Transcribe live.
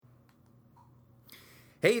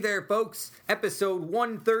Hey there, folks. Episode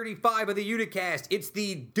 135 of the Uticast. It's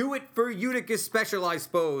the Do It for Utica special, I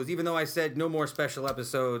suppose. Even though I said no more special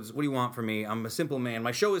episodes, what do you want from me? I'm a simple man.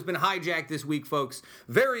 My show has been hijacked this week, folks.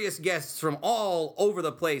 Various guests from all over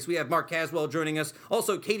the place. We have Mark Caswell joining us.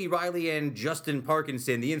 Also, Katie Reilly and Justin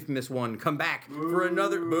Parkinson, the infamous one, come back for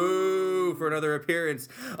another appearance.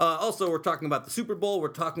 Also, we're talking about the Super Bowl. We're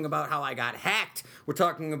talking about how I got hacked. We're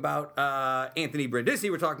talking about Anthony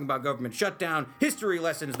Brindisi. We're talking about government shutdown, history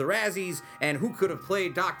lessons, the Razzies, and who could have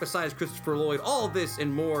played Doc besides Christopher Lloyd. All of this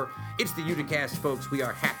and more. It's the Uticast, folks. We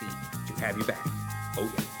are happy to have you back.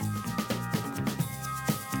 Oh, yeah.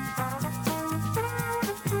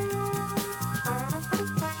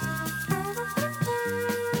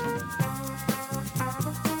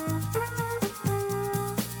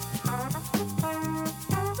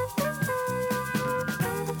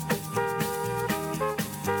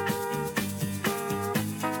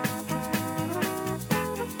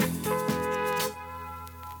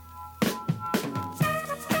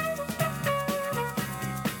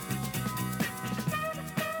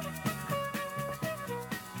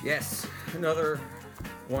 Yes, another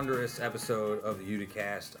wondrous episode of the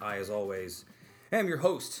Uticast. I, as always, am your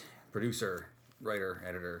host, producer, writer,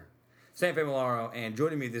 editor, Sam Familaro, and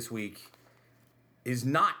joining me this week is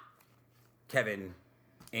not Kevin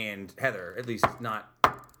and Heather, at least not.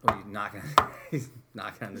 Well, he's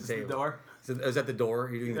knocking on the table. The door. Is that the door?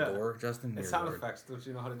 You're doing the door, Justin? It's sound effects. Don't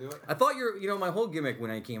you know how to do it? I thought my whole gimmick when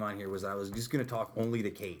I came on here was I was just going to talk only to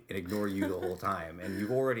Kate and ignore you the whole time. And you've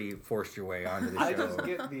already forced your way onto the show. I just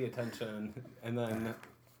get the attention, and then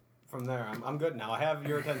from there, I'm good now. I have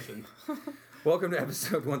your attention. Welcome to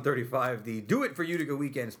episode 135, the Do It for Utica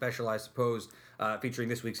weekend special, I suppose, featuring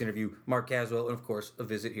this week's interview, Mark Caswell, and of course, a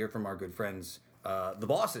visit here from our good friends, the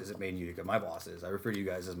bosses at Maine Utica, my bosses. I refer to you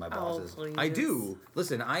guys as my bosses. Please. I do.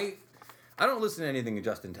 Listen, I don't listen to anything that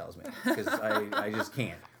Justin tells me, because I just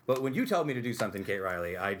can't. But when you tell me to do something, Kate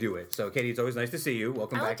Reilly, I do it. So, Katie, it's always nice to see you.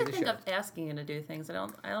 Welcome back to the show. I like to think of asking you to do things. I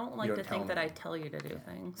don't like to think that I tell you to do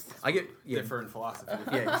things. I get Different philosophy.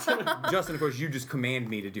 Yeah, Justin, of course, you just command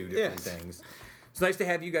me to do different things. It's nice to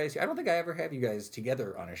have you guys here. I don't think I ever have you guys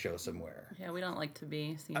together on a show somewhere. Yeah, we don't like to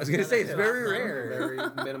be seen. I was going to say, it's very rare. Very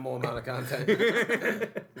minimal amount of content.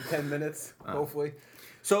 10 minutes, hopefully.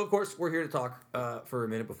 So, of course, we're here to talk for a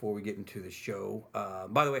minute before we get into the show.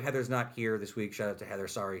 By the way, Heather's not here this week. Shout out to Heather.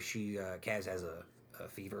 Sorry, Kaz has a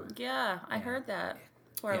fever. Yeah, I heard that.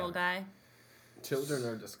 Poor little guy. Children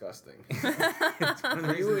are disgusting. It's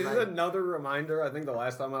another reminder. I think the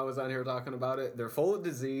last time I was on here talking about it, they're full of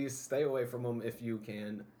disease. Stay away from them if you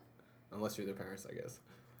can, unless you're their parents, I guess.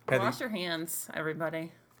 Wash your hands,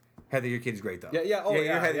 everybody. Heather, your kid's great, though. Yeah.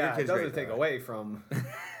 Your kid's it doesn't great, take away from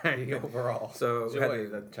the overall joy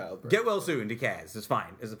of the child. Get well soon to Kaz. It's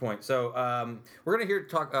fine, is the point. So we're going to hear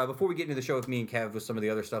talk, before we get into the show with me and Kev with some of the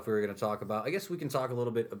other stuff we were going to talk about, I guess we can talk a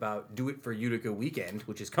little bit about Do It for Utica weekend,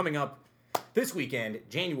 which is coming up this weekend,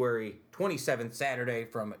 January 27th, Saturday,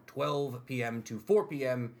 from 12 p.m. to 4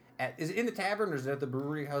 p.m. Is it in the tavern or is it at the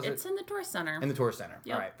brewery? It's in the tourist center. In the tourist center.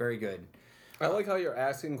 Yep. All right, very good. I like how you're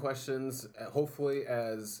asking questions, hopefully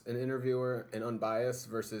as an interviewer and unbiased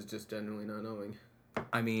versus just genuinely not knowing.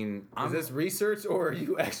 I mean, is this research or are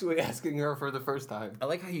you actually asking her for the first time? I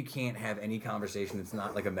like how you can't have any conversation that's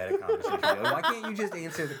not like a meta conversation. Like, why can't you just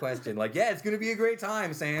answer the question? Like, yeah, it's going to be a great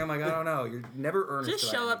time, Sam. Like, I don't know. You're never earnest.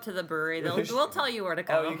 Just show up to the brewery. We'll tell you where to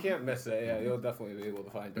go. Oh, you can't miss it. Yeah, you'll definitely be able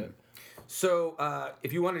to find it. So,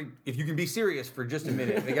 if you can be serious for just a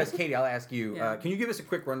minute, I guess, Katie, I'll ask you. Can you give us a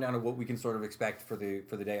quick rundown of what we can sort of expect for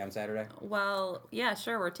the day on Saturday? Well, yeah,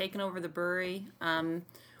 sure. We're taking over the brewery.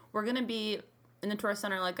 We're going to be in the tourist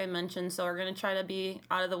center, like I mentioned, so we're going to try to be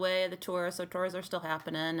out of the way of the tours, so tours are still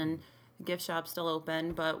happening and the gift shop's still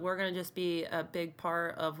open, but we're going to just be a big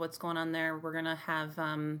part of what's going on there. We're going to have,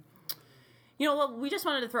 we just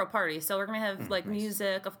wanted to throw a party, so we're going to have, nice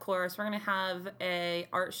music, of course. We're going to have a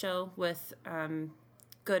art show with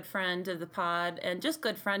good friend of the pod, and just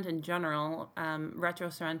good friend in general, Retro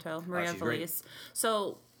Sorrento, Maria Felice.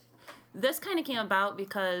 So this kind of came about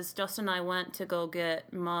because Justin and I went to go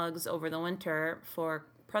get mugs over the winter for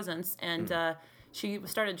presents, and she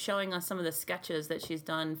started showing us some of the sketches that she's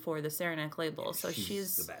done for the Saranac label. So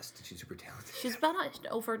she's the best. She's super talented. She's been on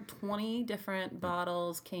over 20 different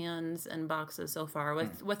bottles, cans, and boxes so far,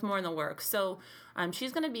 with more in the works. So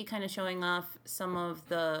she's going to be kind of showing off some of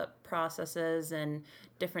the processes and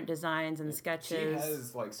different designs and sketches.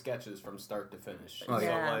 She has sketches from start to finish. Oh,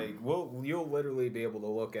 So you'll literally be able to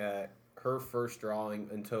look at her first drawing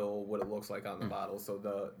until what it looks like on the bottle. So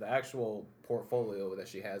the actual portfolio that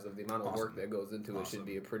she has of the amount of work that goes into it should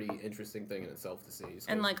be a pretty interesting thing in itself to see.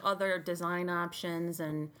 So And like other design options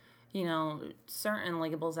and, you know, certain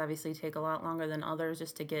labels obviously take a lot longer than others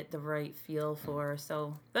just to get the right feel for.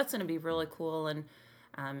 So that's going to be really cool. And,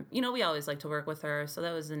 you know, we always like to work with her. So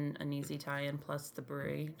that was an easy tie-in. Plus the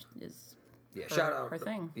brewery is her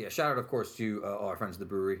thing. Yeah, shout out, of course, to all our friends at the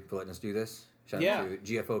brewery for letting us do this. Shout out to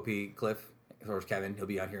GFOP Cliff. Of course, Kevin, he'll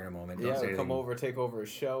be out here in a moment. Come over, take over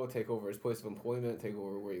his show, take over his place of employment, take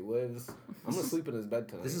over where he lives. I'm gonna sleep in his bed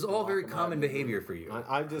tonight. This is all very common behavior for you.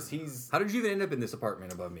 I'm just, How did you even end up in this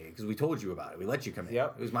apartment above me? Because we told you about it. We let you come in.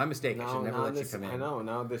 Yep. It was my mistake. I should never let you come in. I know.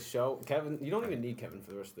 Now this show, Kevin, you don't even need Kevin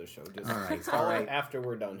for the rest of the show. Just all right. call it after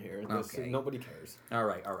we're done here. Nobody cares. All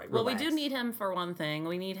right. Well, we do need him for one thing.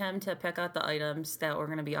 We need him to pick out the items that we're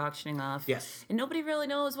going to be auctioning off. Yes. And nobody really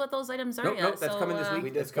knows what those items are yet. Nope, that's coming this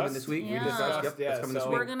week. That's coming this week. Yeah. We discussed. Yep, that's coming this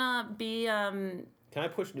week. We're gonna be. Can I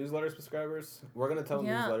push newsletter subscribers? We're gonna tell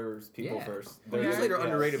newsletters people first. Newsletter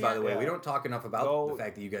underrated, by the way. We don't talk enough about the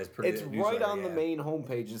fact that you guys put it. It's right on the main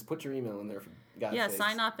homepage. Just put your email in there. For God's sakes.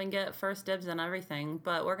 Sign up and get first dibs on everything.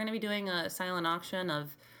 But we're gonna be doing a silent auction of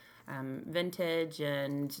vintage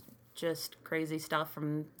and just crazy stuff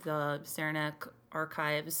from the Saranac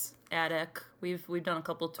Archives attic. We've done a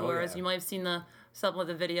couple tours. You might have seen some of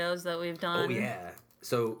the videos that we've done. Oh yeah.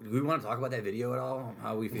 So, do we want to talk about that video at all?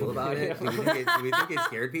 How we feel about it? Do we think it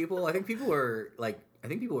scared people? I think people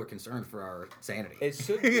are concerned for our sanity. It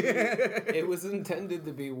should be. It was intended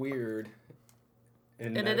to be weird.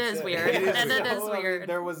 And it is weird. It is weird.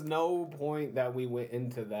 There was no point that we went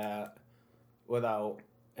into that without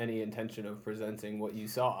any intention of presenting what you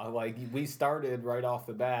saw. Like, we started right off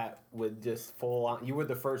the bat with just full on. You were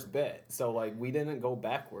the first bit, so like we didn't go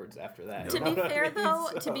backwards after that. To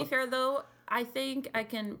be fair though, I think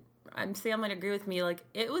Sam might agree with me. Like,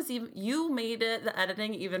 it was even, you made the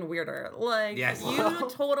editing even weirder. Like, you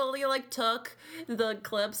totally like took the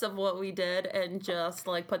clips of what we did and just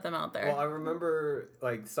like put them out there. Well, I remember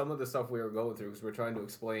like some of the stuff we were going through because we're trying to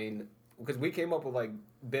explain. Because we came up with like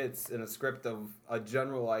bits in a script of a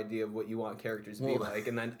general idea of what you want characters to be like,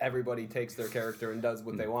 and then everybody takes their character and does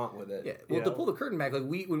what they want with it. Yeah. Well, to pull the curtain back, like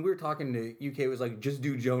when we were talking to UK, it was like just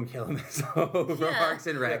do Joan Kalamazoo from Parks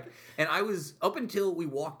and Rec, and I was up until we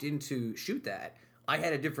walked in to shoot that. I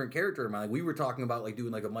had a different character in mind. Like, we were talking about like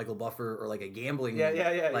doing like a Michael Buffer or like a gambling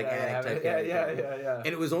addict type character.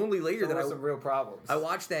 And it was only later that some real problems. I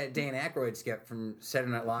watched that Dan Aykroyd sketch from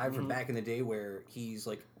Saturday Night Live from back in the day where he's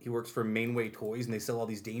like he works for Mainway Toys and they sell all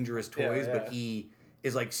these dangerous toys, but he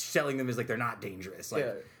is like selling them as like they're not dangerous.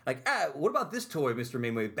 Like, what about this toy, Mr.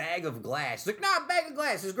 Mainway? Bag of glass. He's like, nah, bag of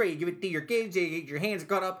glass is great. You give it to your kids, you get your hands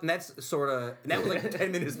cut up, and that's sort of. And that was like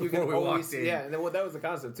 10 minutes before we walked in. Yeah, and then that was the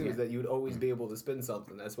concept too, is that you would always be able to spin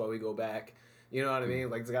something. That's why we go back. You know what I mean?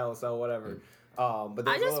 Like Scala, whatever. But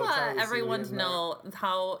I just want everyone to know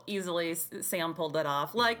how easily Sam pulled it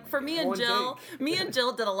off. Like, for me and Jill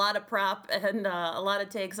did a lot of prep and a lot of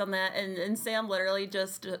takes on that, and Sam literally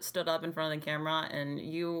just stood up in front of the camera, and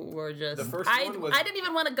you were just. The first I one was, didn't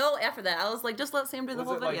even want to go after that. I was like, just let Sam do the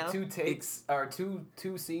whole video. Like 2 takes, or two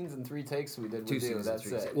scenes and 3 takes we did. 2 scenes. That's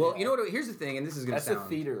it. Well, you know what? Here's the thing, and this is going to sound. That's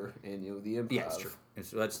the theater in you, the improv. Yeah, it's true.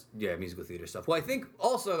 That's musical theater stuff. Well, I think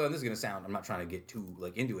also, though, and this is going to sound. I'm not trying to get too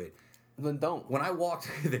like into it. Then don't. When I walked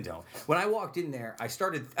in there,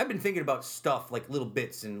 I've been thinking about stuff like little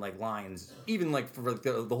bits and like lines, even like for like,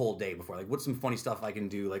 the whole day before. Like, what's some funny stuff I can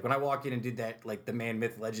do? Like when I walked in and did that like the man,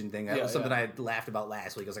 myth, legend thing. That was something I had laughed about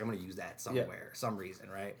last week. I was like, I'm going to use that somewhere, some reason,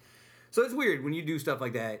 right? So it's weird when you do stuff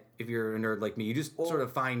like that. If you're a nerd like me, you just sort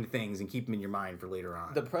of find things and keep them in your mind for later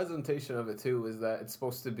on. The presentation of it too is that it's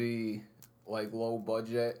supposed to be like low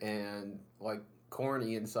budget and like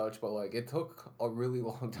corny and such, but like it took a really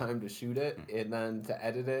long time to shoot it and then to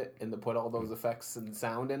edit it and to put all those effects and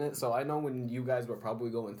sound in it. So I know when you guys were probably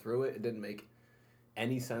going through it, it didn't make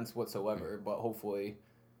any sense whatsoever, but hopefully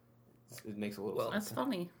it makes a little sense. That's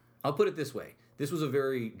funny. I'll put it this way. This was a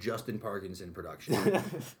very Justin Parkinson production.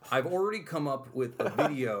 I've already come up with a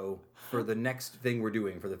video for the next thing we're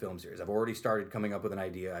doing for the film series. I've already started coming up with an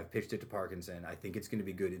idea. I've pitched it to Parkinson. I think it's going to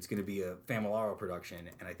be good. It's going to be a Familaro production,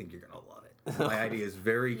 and I think you're going to love it. My idea is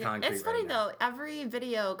very concrete. It's funny though. Every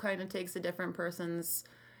video kind of takes a different person's,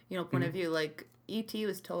 point of view. Like E.T.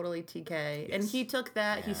 was totally TK, and he took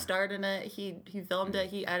that. He starred in it. He filmed it.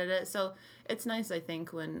 He edited it. So it's nice, I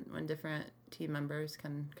think, when different team members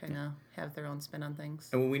can kind of have their own spin on things.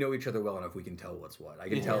 And when we know each other well enough, we can tell what's what. I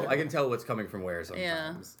can tell what's coming from where sometimes.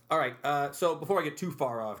 Yeah. All right. So before I get too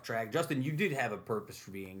far off track, Justin, you did have a purpose for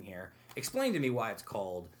being here. Explain to me why it's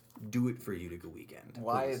called Do It for Utica weekend.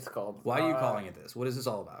 Why please. it's called? Why are you calling it this? What is this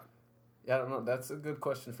all about? Yeah, I don't know. That's a good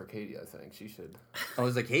question for Katie. I think she should. Oh,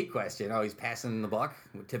 it's a Kate question. Oh, he's passing the buck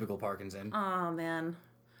with typical Parkinson. Oh man.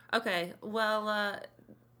 Okay. Well,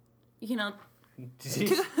 you know,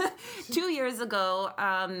 2 years ago,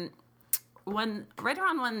 right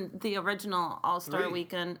around when the original All-Star Three.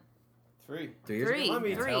 Weekend. 3 years Three. ago? Let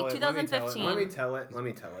me tell it. 2015. Let me tell it.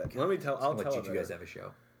 I'll What, tell did it. you guys have a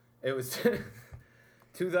show? It was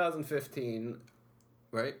 2015,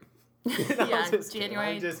 right? Yeah, January.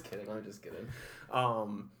 January. I'm just kidding.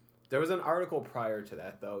 There was an article prior to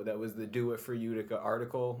that, though, that was the Do It for Utica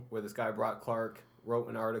article, where this guy, Brock Clark, wrote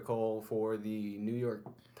an article for the New York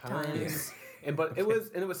Times. But it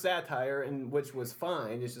was satire, and which was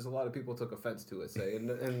fine. It's just a lot of people took offense to it.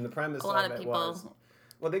 And the premise of it was,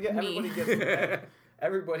 well,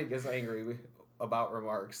 everybody gets angry about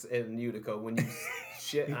remarks in Utica when you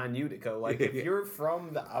shit on Utica. Like, if you're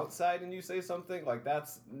from the outside and you say something, like,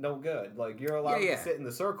 that's no good. Like, you're allowed to sit in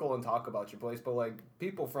the circle and talk about your place, but, like,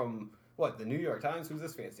 people from, the New York Times? Who's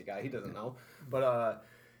this fancy guy? He doesn't know. But,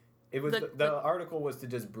 it was the article was to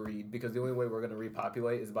just breed, because the only way we're going to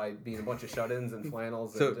repopulate is by being a bunch of shut-ins and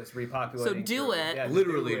flannels and just repopulating. So do it. Yeah,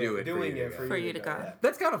 literally do it doing it for Utica. Yeah.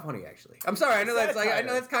 That's kind of funny, actually. I'm sorry. I know that's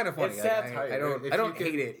kind of funny. It's satire. I don't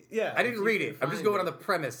hate it. Yeah, I didn't read it. I'm just going on the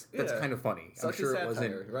premise. That's kind of funny. I'm Such sure a it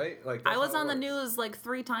satire, wasn't. right? Like, I was on the news like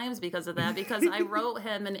 3 times because of that, because I wrote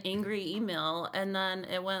him an angry email, and then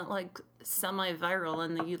it went like semi-viral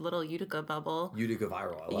in the little Utica bubble. Utica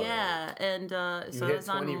viral. I love it. And so you it hit was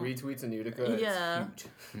on 20 retweets in Utica. Yeah. It's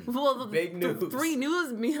huge. Well, Big news. 3 news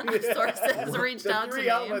sources reached out to me.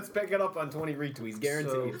 3 outlets pick it up on 20 retweets,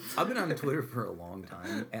 guaranteed. I've been on Twitter for a long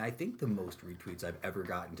time, and I think the most retweets I've ever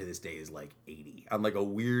gotten to this day is like 80. On like a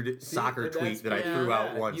weird soccer tweet that I threw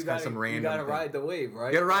out once. You gotta, some random. You gotta thing. ride the wave,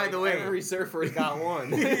 right? You gotta ride the wave. Every surfer's got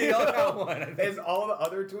one. You all got one. As all the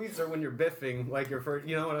other tweets are when you're biffing, like your first,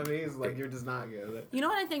 you know what I mean? It's like you're just not good at it. You know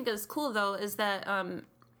what I think is cool, though, is that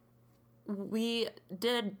we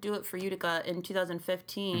did Do It for Utica in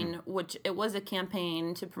 2015, which it was a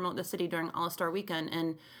campaign to promote the city during All-Star Weekend,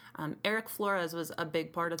 and Eric Flores was a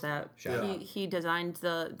big part of that. He designed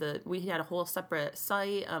we had a whole separate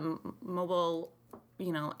site, mobile,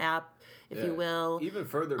 app, if you will. Even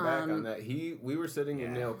further back on that, we were sitting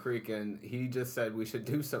in Nail Creek, and he just said we should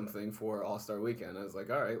do something for All-Star Weekend. I was like,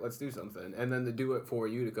 all right, let's do something. And then the Do It for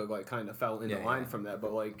Utica kind of fell into line from that.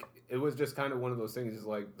 But it was just kind of one of those things, just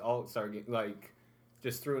All-Star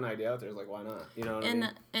just threw an idea out there. It's like, why not? You know what I mean?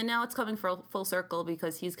 And now it's coming full circle,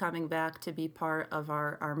 because he's coming back to be part of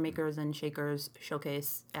our Makers and Shakers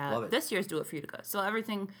showcase at this year's Do It for Utica. So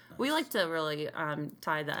everything, we like to really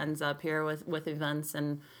tie the ends up here with events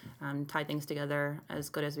and tie things together as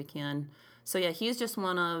good as we can. So yeah, he's just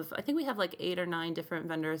one of, I think we have 8 or 9 different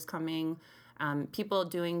vendors coming, people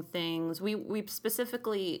doing things. We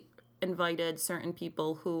specifically invited certain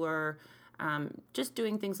people who are just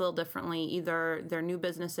doing things a little differently. Either they're new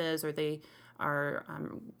businesses or they are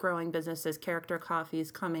growing businesses. Character Coffee's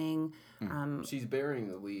coming. She's bearing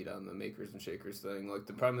the lead on the Makers and Shakers thing.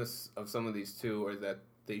 The premise of some of these two are that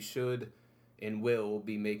they should and will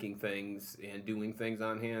be making things and doing things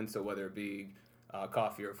on hand. So whether it be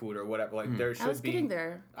coffee or food or whatever, there should be. I was getting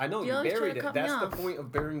there. I know you buried it. That's the point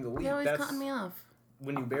of bearing the lead. You're always cutting me off.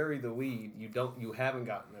 When you bury the lead, you haven't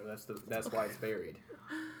gotten there. That's why it's buried.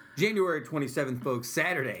 January 27th, folks,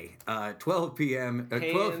 Saturday, 12 p.m.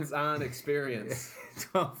 Hands-on experience.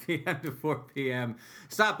 12 p.m. to 4 p.m.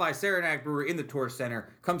 Stop by Saranac Brewery in the Tour Center.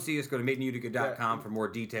 Come see us. Go to madeinutica.com for more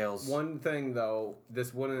details. One thing, though,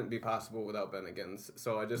 this wouldn't be possible without Bennigan's,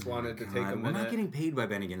 so I just wanted to take a minute. We're not getting paid by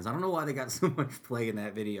Bennigan's. I don't know why they got so much play in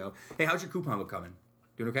that video. Hey, how's your coupon book coming?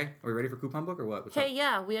 Doing okay? Are we ready for coupon book or what? What's up?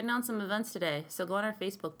 Yeah, we announced some events today, so go on our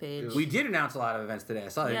Facebook page. We did announce a lot of events today. I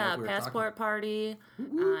saw that. Yeah, Passport Party,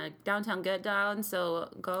 Downtown Get Down, so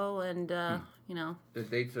go and, The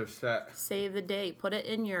dates are set. Save the date. Put it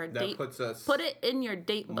in your date. Puts us Put it in your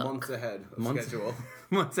date book. months ahead of schedule.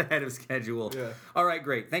 Months ahead of schedule. Yeah. All right,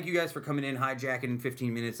 great. Thank you guys for coming in, hijacking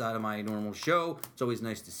 15 minutes out of my normal show. It's always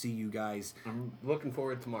nice to see you guys. I'm looking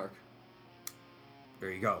forward to Mark. There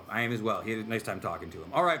you go. I am as well. He had a nice time talking to him.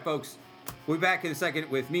 All right, folks. We'll be back in a second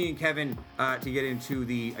with me and Kevin to get into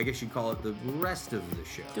the, I guess you'd call it the rest of the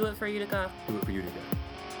show. Do It for Utica. Do It for Utica.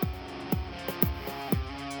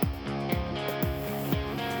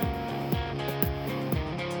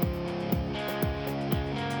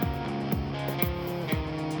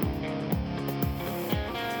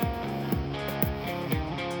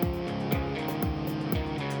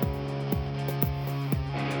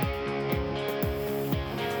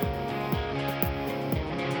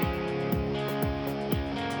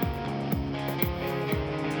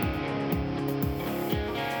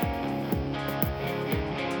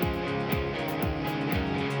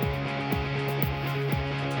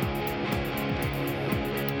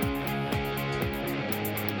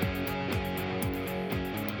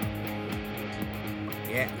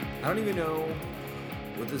 I don't even know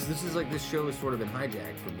what this is like. This show has sort of been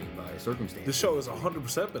hijacked for me by circumstances. This show has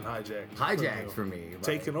 100% been hijacked. Hijacked for me.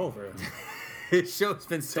 Taken over. This show's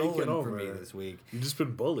been stolen over. from me this week. You've just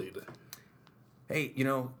been bullied. Hey,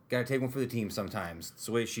 gotta take one for the team sometimes. It's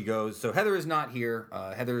the way she goes. So Heather is not here.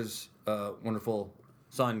 Heather's wonderful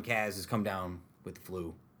son, Kaz, has come down with the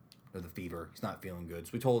flu or the fever. He's not feeling good.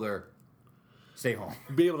 So we told her, stay home.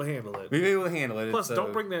 Be able to handle it. Be able to handle it. Plus,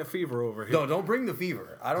 don't bring that fever over here. No, don't bring the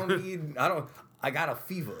fever. I got a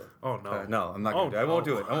fever. Oh, no. No, I'm not going to do it. I won't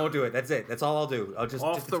do it. I won't do it. That's it. That's all I'll do. I'll just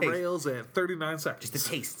Off just the taste. rails at 39 seconds. Just a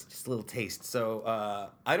taste. Just a little taste. So,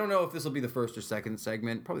 I don't know if this will be the first or second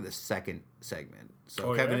segment. Probably the second segment.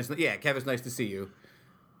 So, Kevin, Kevin's nice to see you.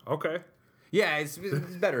 Okay. Yeah, it's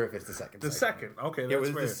better if it's the second. The second. Okay, that's it was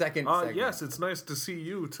fair. the second segment. Yes, it's nice to see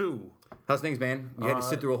you, too. How's things, man? You had to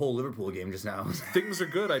sit through a whole Liverpool game just now. Things are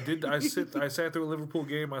good. I sat through a Liverpool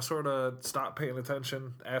game. I sort of stopped paying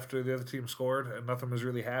attention after the other team scored, and nothing was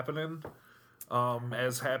really happening.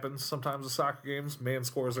 As happens sometimes with soccer games, man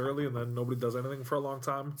scores early, and then nobody does anything for a long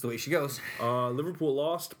time. That's the way she goes. Liverpool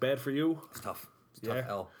lost. Bad for you. It's tough. It's tough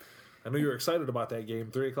L. I know you were excited about that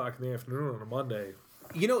game. 3:00 in the afternoon on a Monday.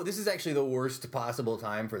 This is actually the worst possible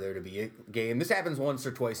time for there to be a game. This happens once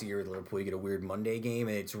or twice a year with Liverpool. You get a weird Monday game,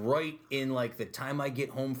 and it's right in, the time I get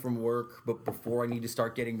home from work, but before I need to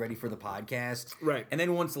start getting ready for the podcast. Right. And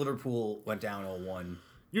then once Liverpool went down 0-1...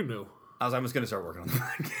 You knew. I was going to start working on the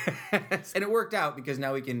podcast. And it worked out, because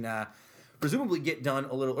now we can presumably get done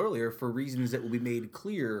a little earlier for reasons that will be made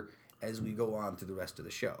clear as we go on through the rest of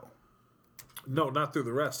the show. No, not through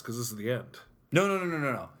the rest, because this is the end.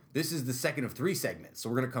 No. This is the second of 3 segments, so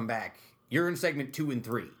we're going to come back. You're in segment 2 and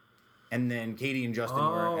 3. And then Katie and Justin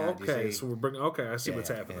were... okay. So we're bringing... Okay, I see what's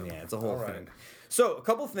happening. Yeah, it's a whole thing. So, a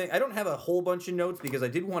couple things. I don't have a whole bunch of notes because I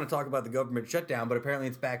did want to talk about the government shutdown, but apparently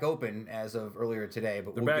it's back open as of earlier today.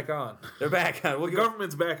 But They're back on. They're back on. The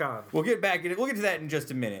government's back on. We'll get to that in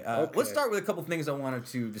just a minute. Let's start with a couple things I wanted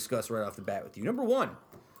to discuss right off the bat with you. Number one,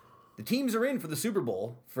 the teams are in for the Super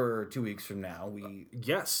Bowl for 2 weeks from now.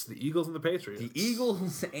 Yes, the Eagles and the Patriots. The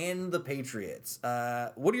Eagles and the Patriots.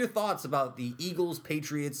 What are your thoughts about the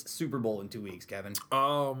Eagles-Patriots Super Bowl in 2 weeks, Kevin?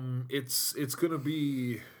 It's going to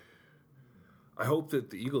be... I hope that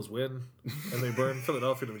the Eagles win and they burn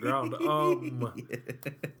Philadelphia to the ground.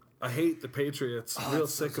 I hate the Patriots. Real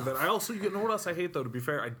sick of it. I also, you know what else I hate, though, to be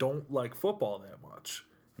fair? I don't like football that much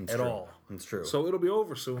at all. That's true. So it'll be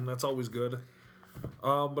over soon. That's always good.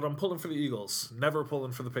 But I'm pulling for the Eagles. Never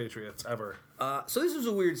pulling for the Patriots, ever. So this was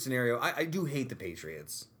a weird scenario. I do hate the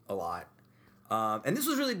Patriots a lot. And this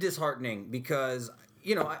was really disheartening because,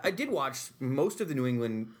 I did watch most of the New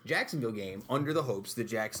England-Jacksonville game under the hopes that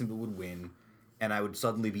Jacksonville would win and I would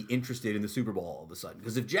suddenly be interested in the Super Bowl all of a sudden.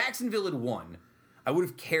 Because if Jacksonville had won, I would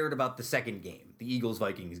have cared about the second game, the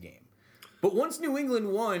Eagles-Vikings game. But once New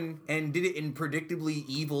England won and did it in predictably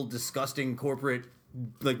evil, disgusting corporate,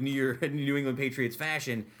 New England Patriots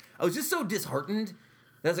fashion, I was just so disheartened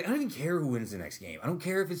that I was like, I don't even care who wins the next game. I don't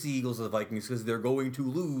care if it's the Eagles or the Vikings because they're going to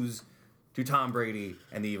lose to Tom Brady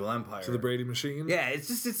and the Evil Empire. To the Brady machine? Yeah,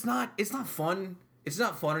 it's not fun. It's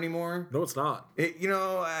not fun anymore. No, it's not.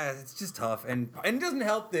 It's just tough. And it doesn't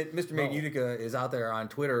help that Mr. Man Utica is out there on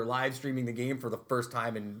Twitter live streaming the game for the first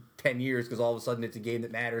time in 10 years because all of a sudden it's a game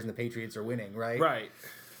that matters and the Patriots are winning, right? Right.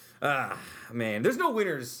 Man, there's no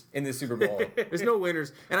winners in this Super Bowl. There's no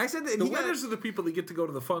winners. And I said that the winners are the people that get to go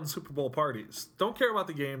to the fun Super Bowl parties. Don't care about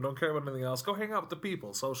the game. Don't care about anything else. Go hang out with the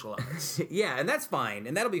people. Socialize. Yeah, and that's fine.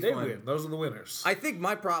 And that'll be fun. They win. Those are the winners. I think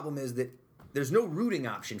my problem is that there's no rooting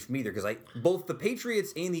option for me either because both the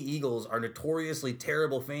Patriots and the Eagles are notoriously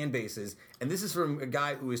terrible fan bases. And this is from a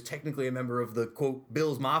guy who is technically a member of the, quote,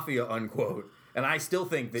 Bills Mafia, unquote. And I still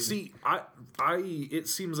think that... See, it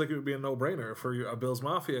seems like it would be a no-brainer for a Bills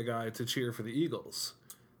Mafia guy to cheer for the Eagles.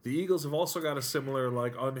 The Eagles have also got a similar,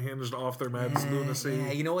 unhinged, off-their-meds lunacy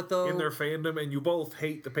yeah, you know what, though? in their fandom, and you both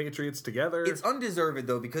hate the Patriots together. It's undeserved,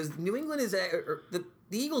 though, because New England is... the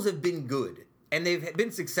Eagles have been good, and they've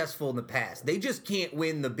been successful in the past. They just can't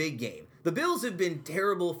win the big game. The Bills have been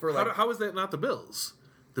terrible for, How is that not the Bills?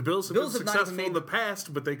 The Bills have been successful in the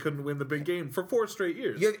past, but they couldn't win the big game for 4 straight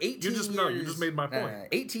years. You have 18 years. No, you just made my point.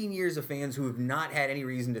 18 years of fans who have not had any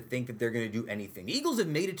reason to think that they're going to do anything. The Eagles have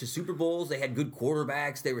made it to Super Bowls. They had good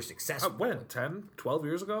quarterbacks. They were successful. When? 10? 12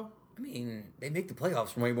 years ago? I mean, they make the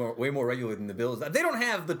playoffs way more regularly than the Bills. They don't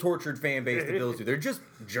have the tortured fan base the Bills do. They're just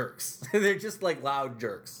jerks. They're just loud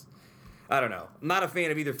jerks. I don't know. I'm not a fan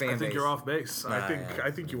of either fan base. I think you're off base.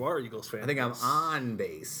 I think you are Eagles fan. I think I'm on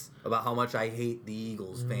base about how much I hate the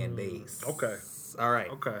Eagles fan base. Okay. All right.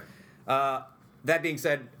 Okay. That being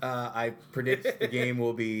said, I predict the game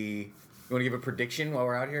will be You want to give a prediction while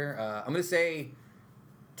we're out here? I'm going to say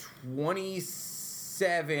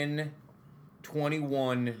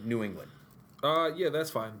 27-21 New England. Yeah, that's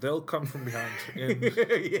fine. They'll come from behind in,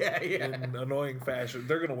 in annoying fashion.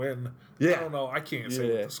 They're gonna win. Yeah. I don't know. I can't say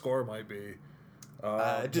what the score might be.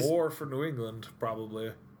 More for New England,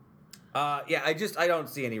 probably. I don't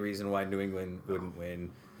see any reason why New England wouldn't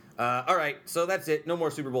win. All right, so that's it. No more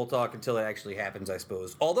Super Bowl talk until it actually happens, I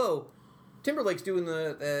suppose. Although Timberlake's doing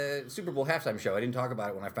the Super Bowl halftime show. I didn't talk about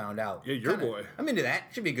it when I found out. Yeah, your boy. I'm into that.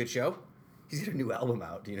 Should be a good show. He's got a new album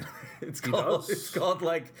out. Do you know? It's called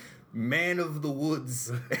like Man of the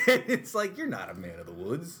Woods. It's like, you're not a man of the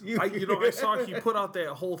woods. I saw he put out that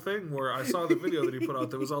whole thing where I saw the video that he put out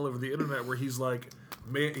that was all over the internet where he's like,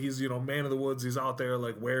 man of the woods. He's out there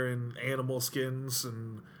like wearing animal skins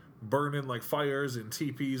and burning like fires and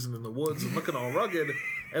teepees and in the woods and looking all rugged.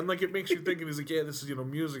 And like it makes you think, and he's like, yeah, this is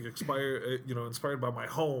music inspired by my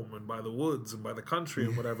home and by the woods and by the country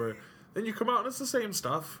and whatever. Then you come out and it's the same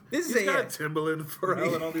stuff. He's got Timbaland,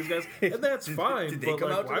 Pharrell, and all these guys, and that's fine. But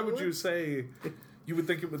like, why would you say? You would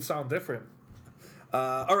think it would sound different.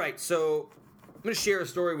 All right, so I'm going to share a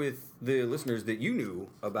story with the listeners that you knew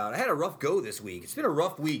about. I had a rough go this week. It's been a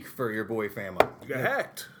rough week for your boy family. You got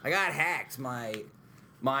hacked. I got hacked. My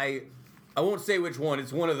I won't say which one.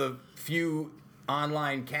 It's one of the few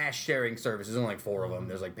online cash sharing services. There's only like 4 of them.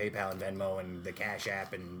 There's like PayPal and Venmo and the Cash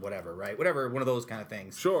App and whatever, right? Whatever, one of those kind of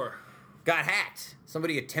things. Sure. Got hacked.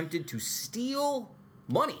 Somebody attempted to steal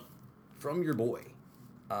money from your boy.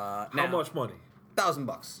 How much money?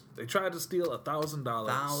 $1,000. They tried to steal $1,000.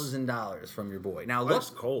 $1,000 from your boy. Now,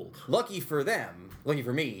 that's cold. Lucky for them, lucky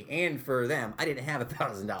for me, and for them, I didn't have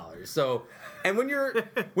 $1,000. So, and when you're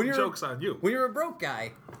joke's on you. When you're a broke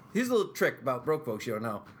guy, here's a little trick about broke folks you don't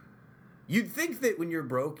know. You'd think that when you're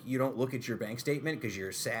broke, you don't look at your bank statement because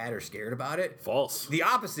you're sad or scared about it. False. The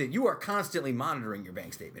opposite. You are constantly monitoring your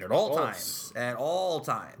bank statement at all times. At all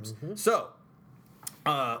times. Mm-hmm. So,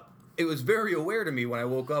 it was very aware to me when I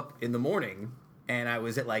woke up in the morning and I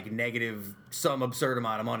was at like negative some absurd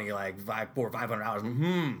amount of money, like $400 or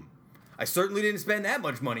 $500. I certainly didn't spend that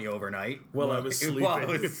much money overnight. I was sleeping. While I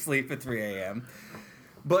was asleep at 3 a.m.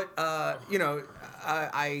 But, I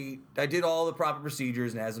did all the proper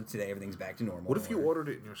procedures, and as of today, everything's back to normal. What if you ordered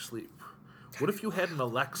it in your sleep? What if you had an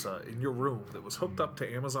Alexa in your room that was hooked up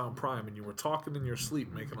to Amazon Prime, and you were talking in your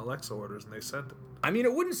sleep, making Alexa orders, and they sent it? I mean,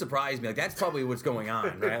 it wouldn't surprise me. Like, that's probably what's going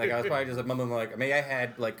on, right? Like, I was probably just like, mumbling, like, maybe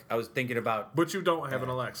I was thinking about... But you don't have an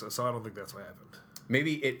Alexa, so I don't think that's what happened.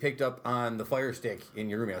 Maybe it picked up on the Fire Stick in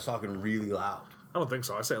your room. I was talking really loud. I don't think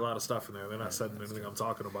so. I say a lot of stuff in there. They're not sending anything I'm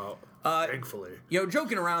talking about, thankfully.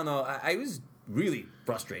 Joking around, though, I was really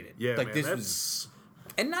frustrated. Yeah, like, man, this was...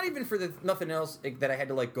 And not even for nothing else that I had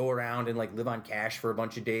to like go around and like live on cash for a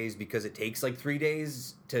bunch of days because it takes like 3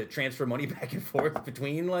 days to transfer money back and forth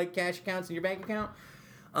between like cash accounts and your bank account.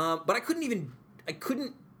 But I couldn't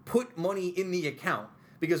put money in the account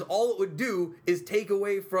because all it would do is take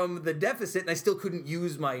away from the deficit, and I still couldn't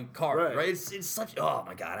use my card. Right? It's such. Oh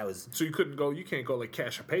my god, I was. So you can't go like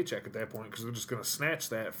cash a paycheck at that point because they're just gonna snatch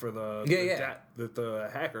that for the debt that the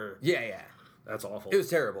hacker. Yeah. That's awful. It was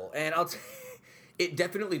terrible, and it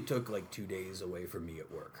definitely took like 2 days away from me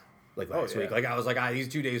at work. Like last week, like I was like, these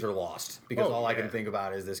 2 days are lost because all I can think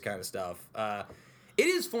about is this kind of stuff. It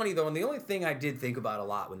is funny though, and the only thing I did think about a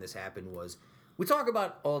lot when this happened was we talk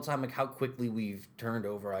about all the time like how quickly we've turned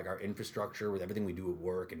over like our infrastructure with everything we do at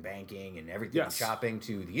work and banking and everything, shopping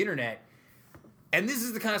to the internet. And this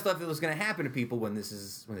is the kind of stuff that was going to happen to people when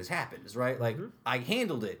this happens, right? Like I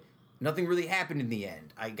handled it. Nothing really happened in the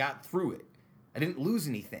end. I got through it. I didn't lose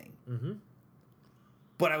anything. Mm-hmm.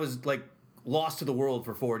 But I was like lost to the world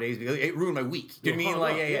for 4 days because it ruined my week. Do you know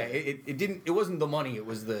what I mean? Like, it wasn't the money, it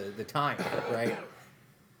was the time, right?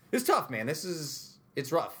 It's tough, man. It's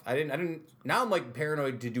rough. I didn't now I'm like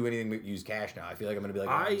paranoid to do anything but use cash now. I feel like I'm gonna be like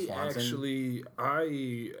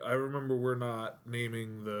I remember we're not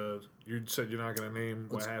naming you said you're not gonna name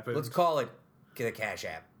what happened. Let's call it the Cash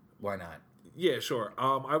App. Why not? Yeah, sure.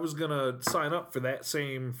 I was going to sign up for that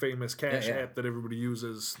same famous Cash App that everybody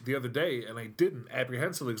uses the other day, and I didn't,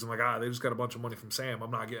 apprehensively, because I'm like, they just got a bunch of money from Sam.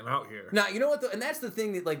 I'm not getting out here. Now, you know what? And that's the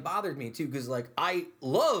thing that, like, bothered me, too, because, like, I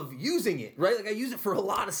love using it, right? Like, I use it for a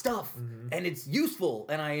lot of stuff, and it's useful,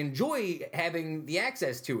 and I enjoy having the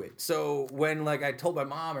access to it. So when, like, I told my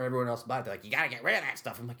mom or everyone else about it, they're like, you got to get rid of that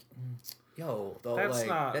stuff. I'm like, yo, though,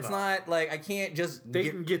 that's not like I can't just. They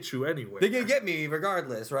can get you anyway. They can get me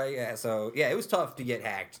regardless, right? Yeah. So it was tough to get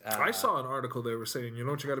hacked. I saw an article they were saying, you know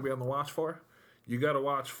what you got to be on the watch for? you got to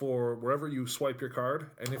watch for wherever you swipe your card,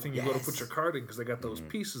 anything you go to put your card in, because they got those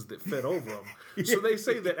pieces that fit over them. So they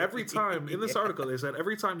say that every time, in this article, they said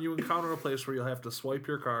every time you encounter a place where you'll have to swipe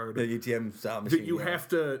your card, The ATM style machine. that you have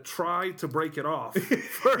to try to break it off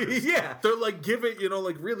first. They're like, give it,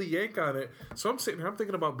 like really yank on it. So I'm sitting here, I'm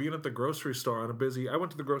thinking about being at the grocery store on a busy, I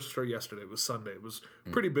went to the grocery store yesterday, it was Sunday, it was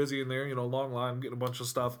pretty busy in there, long line, getting a bunch of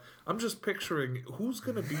stuff. I'm just picturing who's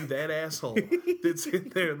going to be that asshole that's in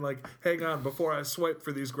there and like, hang on, before I swipe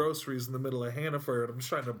for these groceries in the middle of Hannaford, I'm just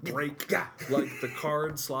trying to break like the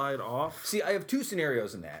card slide off. See, I have two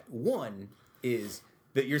scenarios in that. One is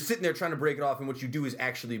that you're sitting there trying to break it off, and what you do is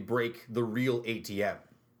actually break the real ATM,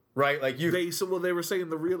 right? Like you. They were saying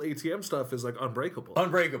the real ATM stuff is like unbreakable.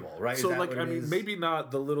 Unbreakable, right? So like, I mean, maybe not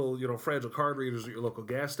the little fragile card readers at your local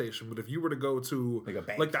gas station, but if you were to go to like a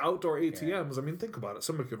bank, like the outdoor ATMs, I mean, think about it.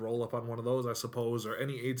 Somebody could roll up on one of those, I suppose, or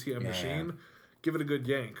any ATM machine. Give it a good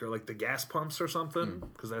yank, or like the gas pumps or something,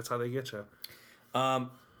 because that's how they get you. But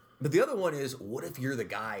the other one is, what if you're the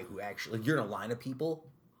guy who actually, you're in a line of people,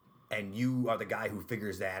 and you are the guy who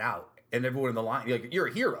figures that out, and everyone in the line, you're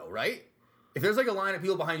a hero, right? If there's like a line of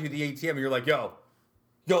people behind you at the ATM, and you're like, yo,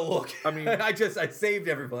 look, I mean, I saved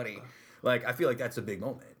everybody. Like, I feel like that's a big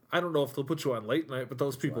moment. I don't know if they'll put you on late night, but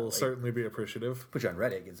those people will certainly be appreciative. Put you on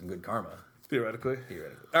Reddit, get some good karma. Theoretically.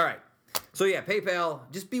 All right. So yeah, PayPal.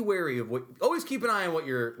 Just be wary of always keep an eye on what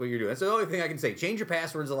you're doing. That's the only thing I can say. Change your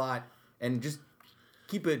passwords a lot, and just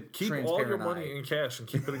keep all your money in cash and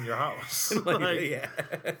keep it in your house. But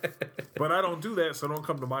I don't do that, so don't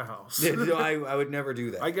come to my house. No, I would never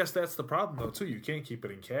do that. I guess that's the problem though too. You can't keep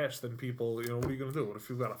it in cash. Then people, what are you gonna do? What if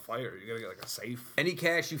you've got a fire? You gotta get like a safe. Any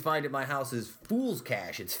cash you find at my house is fool's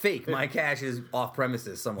cash. It's fake. My cash is off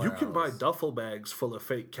premises somewhere. You can buy duffel bags full of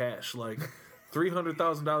fake cash, like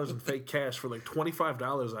 $300,000 in fake cash for like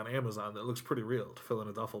 $25 on Amazon. That looks pretty real to fill in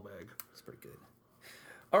a duffel bag. It's pretty good.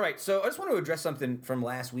 All right, so I just want to address something from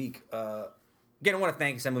last week. Again, I want to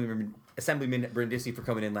thank Assemblyman Brindisi for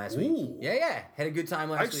coming in last week. Ooh. Yeah. Had a good time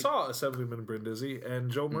last week. I saw Assemblyman Brindisi and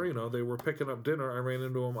Joe Marino. They were picking up dinner. I ran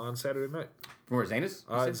into them on Saturday night. From where, Zanis?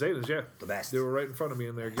 Zanis, yeah. The best. They were right in front of me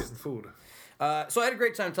in there getting food. So I had a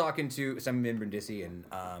great time talking to Assemblyman Brindisi, and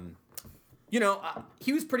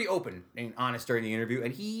he was pretty open and honest during the interview,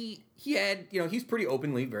 and he had, he's pretty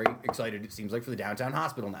openly very excited, it seems like, for the downtown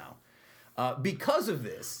hospital now. Because of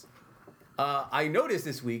this, I noticed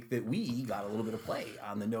this week that we got a little bit of play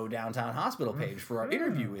on the No Downtown Hospital page for our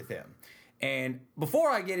interview with him. And before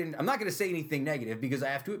I get in, I'm not going to say anything negative because I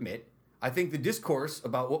have to admit, I think the discourse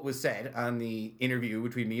about what was said on the interview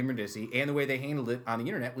between me and Brindisi and the way they handled it on the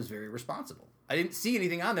internet was very responsible. I didn't see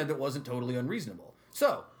anything on there that wasn't totally unreasonable.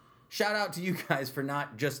 So, shout out to you guys for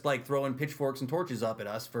not just like throwing pitchforks and torches up at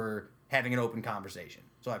us for having an open conversation.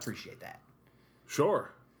 So I appreciate that.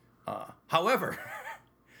 Sure. However,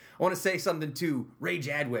 I want to say something to Ray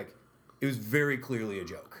Jadwick. It was very clearly a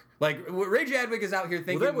joke. Like, Ray Jadwick is out here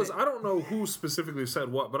thinking... Well, I don't know who specifically said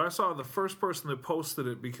what, but I saw the first person that posted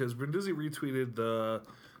it because Brindisi retweeted the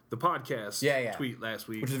podcast tweet last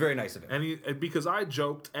week. Which is very nice of him. And because I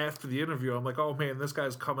joked after the interview, I'm like, oh man, this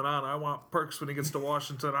guy's coming on. I want perks when he gets to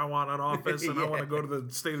Washington. I want an office, and I want to go to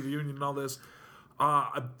the State of the Union and all this.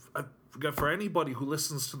 For anybody who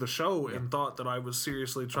listens to the show and thought that I was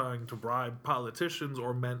seriously trying to bribe politicians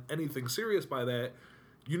or meant anything serious by that,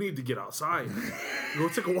 you need to get outside. Go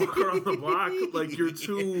take a walk around the block. Like, you're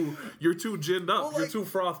too ginned up. You're too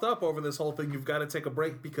frothed up over this whole thing. You've got to take a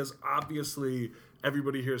break because obviously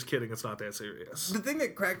everybody here is kidding. It's not that serious. The thing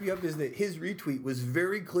that cracked me up is that his retweet was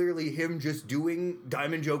very clearly him just doing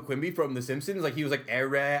Diamond Joe Quimby from The Simpsons. Like, he was like,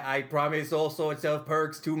 I promise all sorts of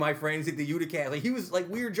perks to my friends at the Utica. Like, he was like,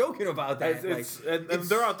 we were joking about that. And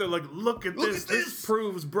they're out there like, look at this. This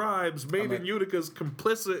proves bribes. Made in Utica's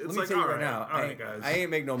complicit. It's like, all right, guys. I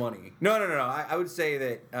ain't make no money. No. I would say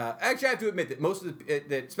that, actually, I have to admit that most of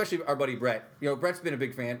that, especially our buddy Brett, Brett's been a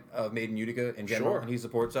big fan of Made in Utica in general, and he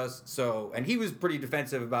supports us. So, and he was pretty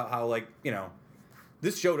defensive about how,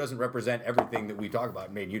 this show doesn't represent everything that we talk about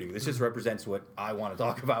in Made in Utica. This just represents what I want to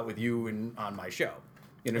talk about with you and on my show.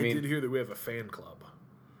 You know what I mean? I did hear that we have a fan club.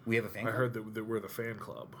 We have a fan club? I heard that we're the fan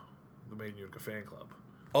club. The Made in Utica fan club.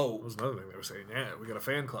 Oh. That was another thing they were saying. Yeah, we got a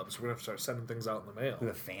fan club, so we're going to have to start sending things out in the mail. We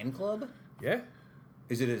have a fan club? Yeah.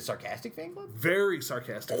 Is it a sarcastic fan club? Very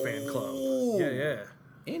sarcastic fan club. Yeah.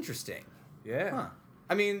 Interesting. Yeah. Huh.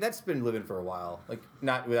 I mean, that's been living for a while, like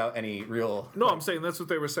not without any real. No, I'm saying that's what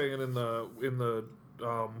they were saying in the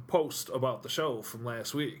post about the show from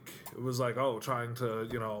last week. It was like, trying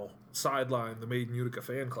to sideline the Made in Utica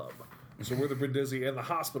fan club. So we're the Brindisi and the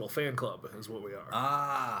hospital fan club is what we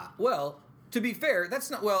are. Well, to be fair,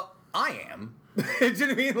 that's not well. I am. Do you know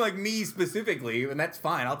what I mean? Like me specifically, and that's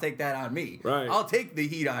fine. I'll take that on me. Right. I'll take the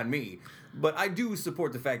heat on me. But I do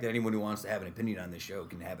support the fact that anyone who wants to have an opinion on this show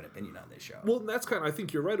can have an opinion on this show. Well, that's kind of, I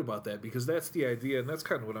think you're right about that, because that's the idea, and that's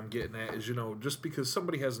kind of what I'm getting at, is, just because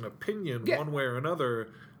somebody has an opinion one way or another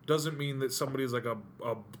doesn't mean that somebody's like a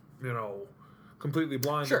completely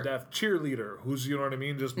blind and deaf cheerleader who's, you know what I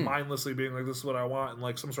mean, just mindlessly being like, this is what I want, and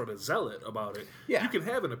like some sort of zealot about it. Yeah. You can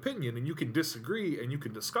have an opinion, and you can disagree, and you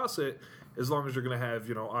can discuss it, as long as you're going to have,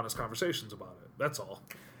 honest conversations about it. That's all.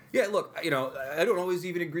 Yeah, look, I don't always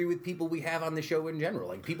even agree with people we have on the show in general.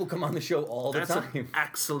 Like, people come on the show all the time. That's an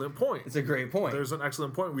excellent point. It's a great point. There's an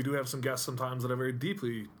excellent point. We do have some guests sometimes that I very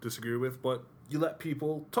deeply disagree with, but you let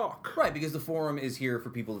people talk. Right, because the forum is here for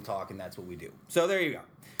people to talk, and that's what we do. So there you go.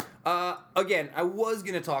 Again, I was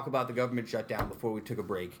going to talk about the government shutdown before we took a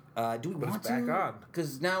break. Do we want it's back on.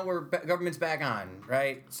 Because now government's back on,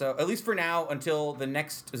 right? So at least for now, until the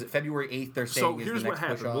next, is it February 8th? They're saying is the next push off.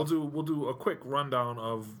 So here's what happened. We'll do a quick rundown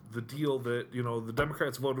of the deal that the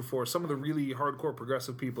Democrats voted for. Some of the really hardcore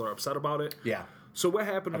progressive people are upset about it. Yeah. So what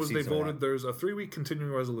happened was they voted. There's a 3-week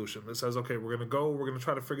continuing resolution that says, okay, we're going to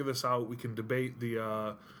try to figure this out. We can debate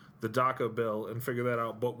the DACA bill and figure that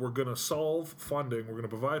out, but we're going to solve funding. We're going to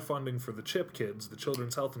provide funding for the CHIP kids, the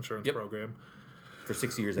Children's Health Insurance Program. For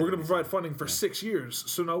 6 years. We're going to provide funding for 6 years.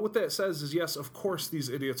 So now what that says is, yes, of course these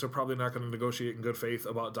idiots are probably not going to negotiate in good faith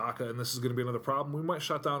about DACA, and this is going to be another problem. We might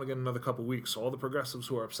shut down again in another couple weeks. So all the progressives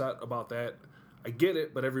who are upset about that, I get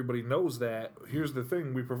it, but everybody knows that. Here's the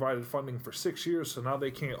thing. We provided funding for 6 years, so now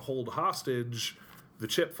they can't hold hostage the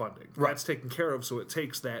CHIP funding. Right. That's taken care of, so it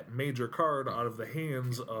takes that major card out of the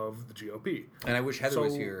hands of the GOP. And I wish Heather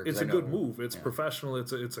was here. It's a good move. It's professional.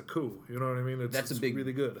 It's a coup. You know what I mean? It's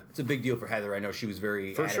really good. It's a big deal for Heather. I know she was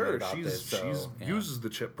very adamant about this. She uses the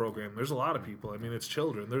CHIP program. There's a lot of people. I mean, it's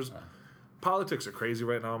children. Politics are crazy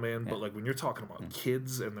right now, man. But like when you're talking about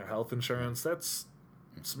kids and their health insurance, that's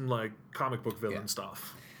some like comic book villain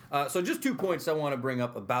stuff. So just 2 points I want to bring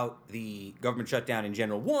up about the government shutdown in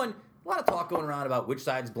general. One, a lot of talk going around about which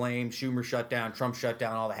side's blamed, Schumer shutdown, Trump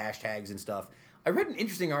shutdown, all the hashtags and stuff. I read an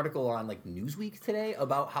interesting article on like Newsweek today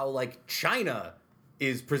about how like China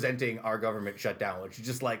is presenting our government shutdown, which is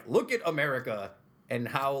just like, look at America and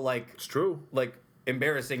how like it's true, like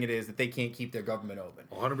embarrassing it is that they can't keep their government open.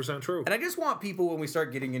 100% true. And I just want people, when we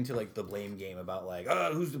start getting into like the blame game about like,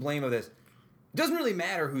 who's to blame of this? It doesn't really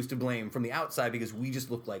matter who's to blame from the outside because we just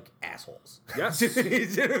look like assholes. Yes. You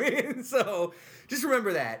know what I mean? So just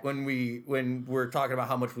remember that when we're talking about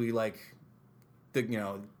how much we like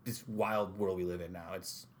this wild world we live in now.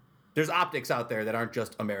 There's optics out there that aren't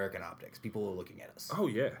just American optics. People are looking at us. Oh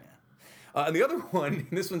yeah. And the other one,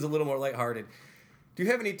 and this one's a little more lighthearted. Do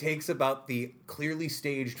you have any takes about the clearly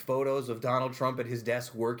staged photos of Donald Trump at his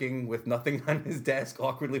desk working with nothing on his desk,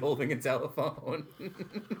 awkwardly holding a telephone?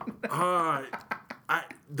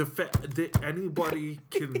 The fact that anybody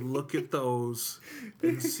can look at those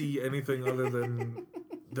and see anything other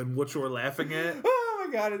than what you're laughing at, oh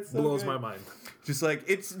my God, it's so blows good. my mind. Just like,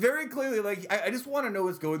 it's very clearly like, I just want to know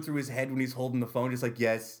what's going through his head when he's holding the phone. Just like,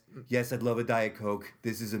 yes, I'd love a Diet Coke.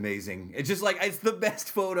 This is amazing. It's just like, it's the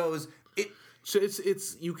best photos. So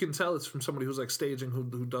it's you can tell it's from somebody who's like staging who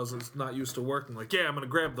doesn't not used to working. Like, yeah, I'm gonna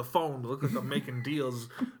grab the phone to look like I'm making deals.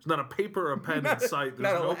 There's not a paper or a pen in sight.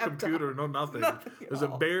 There's no computer, no nothing. There's a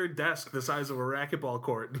bare desk the size of a racquetball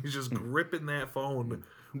court, and he's just gripping that phone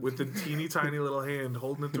with the teeny tiny little hand,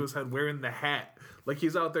 holding it to his head, wearing the hat. Like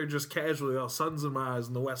he's out there just casually, suns in my eyes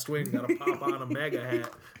in the West Wing, gotta pop on a MAGA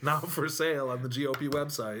hat, now for sale on the GOP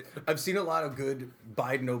website. I've seen a lot of good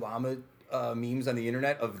Biden-Obama memes on the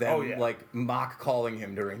internet of them like mock calling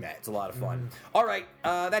him during that. It's a lot of fun. All right,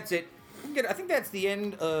 that's it. I think that's the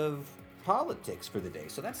end of politics for the day,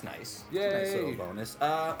 so that's nice. Yay. It's a nice little bonus.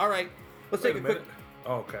 All right, let's take a quick...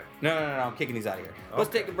 Oh, okay. No, I'm kicking these out of here. Let's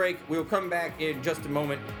take a break. We'll come back in just a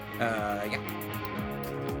moment.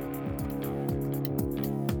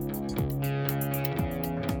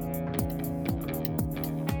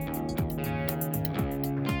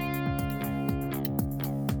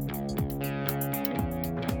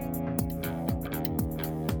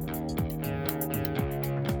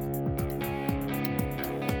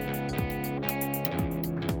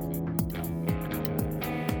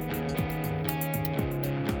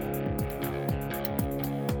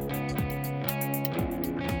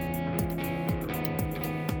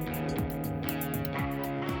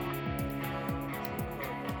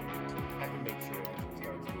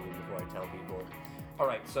 All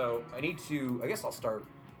right, so I guess I'll start.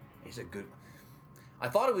 Is it good? I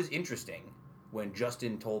thought it was interesting when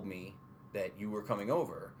Justin told me that you were coming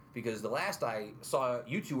over because the last I saw,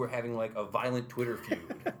 you two were having like a violent Twitter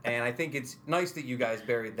feud, and I think it's nice that you guys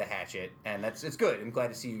buried the hatchet, and it's good. I'm glad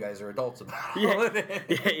to see you guys are adults about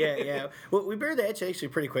it. Yeah. Well, we buried the hatchet actually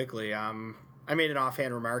pretty quickly. I made an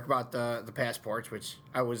offhand remark about the passports, which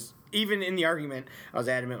I was, even in the argument, I was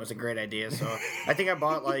adamant was a great idea. So I think I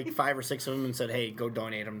bought like 5 or 6 of them and said, hey, go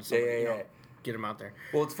donate them to somebody. Yeah. Get them out there.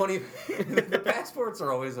 Well, it's funny. The passports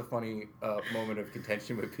are always a funny moment of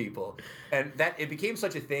contention with people, and that it became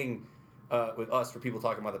such a thing with us for people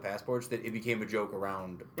talking about the passports that it became a joke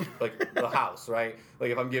around like the house, right?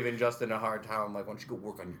 Like if I'm giving Justin a hard time, I'm like, why don't you go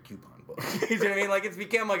work on your coupon book? You know what I mean? Like it's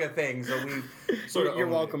become like a thing. So we sort of you're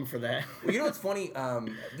welcome for that. Well, you know what's funny?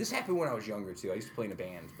 This happened when I was younger too. I used to play in a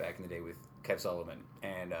band back in the day with Kev Sullivan,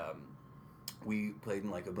 and we played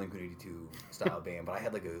in like a Blink-182 style band, but I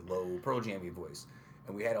had like a low Pearl Jam-y voice,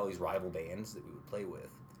 and we had all these rival bands that we would play with.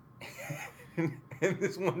 And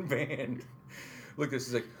this one band looked at us,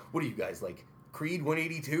 he's like, what are you guys, like Creed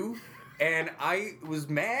 182? And I was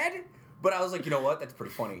mad, but I was like, you know what? That's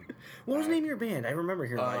pretty funny. What was the name of your band? I remember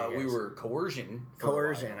hearing about you guys. We were Coercion.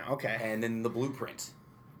 Coercion, okay. And then The Blueprint.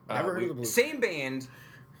 Never heard of The Blueprint. Same band,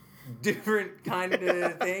 different kind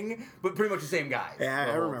of thing, but pretty much the same guys.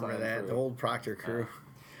 Yeah, I remember that. The old Proctor crew.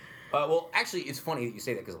 Well, actually, it's funny that you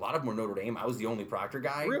say that because a lot of them were Notre Dame. I was the only Proctor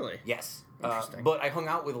guy. Really? Yes. Interesting. But I hung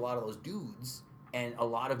out with a lot of those dudes, and a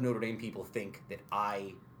lot of Notre Dame people think that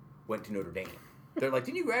I went to Notre Dame. They're like,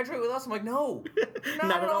 didn't you graduate with us? I'm like, no.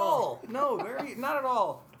 Not at all. No, not at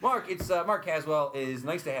all. Mark, it's Mark Caswell. It is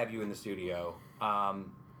nice to have you in the studio.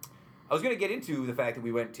 I was going to get into the fact that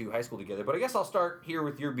we went to high school together, but I guess I'll start here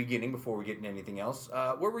with your beginning before we get into anything else.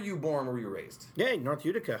 Where were you born? Where were you raised? Yeah, North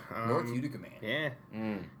Utica. North Utica, man.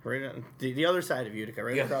 Yeah. Right on the other side of Utica,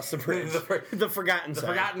 right across the bridge. the forgotten side. The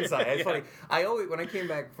forgotten side. It's funny. I always, when I came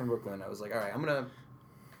back from Brooklyn, I was like, all right,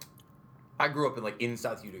 I grew up in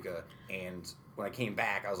South Utica, and when I came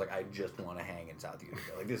back, I was like, I just want to hang in South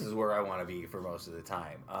Utica. Like, this is where I want to be for most of the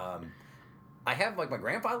time. I have, my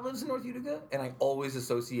grandfather lives in North Utica, and I always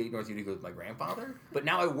associate North Utica with my grandfather. But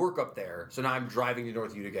now I work up there, so now I'm driving to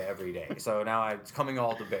North Utica every day. So now it's coming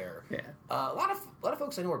all to bear. Yeah. A lot of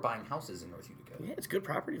folks I know are buying houses in North Utica. Yeah, it's good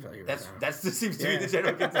property value. That seems to be the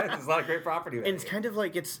general consensus. There's a lot of great property value. And it's kind of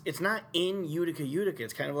like it's not in Utica.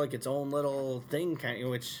 It's kind of like its own little thing,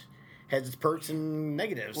 which has its perks and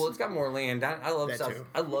negatives. Well, it's got more land. I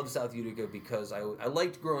love South Utica because I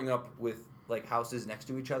liked growing up with houses next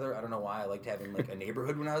to each other. I don't know why. I liked having a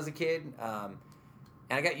neighborhood when I was a kid, and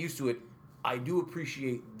I got used to it. I do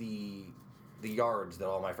appreciate the yards that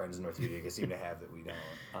all my friends in North Utica seem to have that we don't.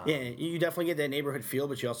 Yeah, you definitely get that neighborhood feel,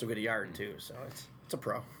 but you also get a yard too. So it's a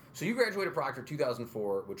pro. So you graduated Proctor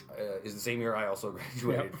 2004, which is the same year I also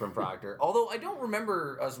graduated from Proctor. Although I don't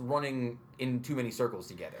remember us running in too many circles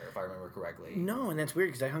together, if I remember correctly. No, and that's weird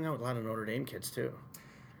because I hung out with a lot of Notre Dame kids too.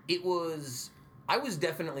 I was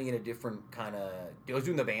definitely in a different kind of... I was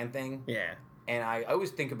doing the band thing. Yeah. And I always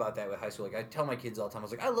think about that with high school. I tell my kids all the time, I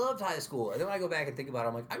was like, I loved high school. And then when I go back and think about it,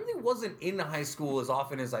 I'm like, I really wasn't in high school as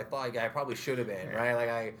often as I thought I probably should have been,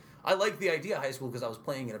 right? I liked the idea of high school because I was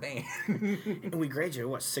playing in a band. And we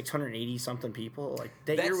graduated, 680-something people?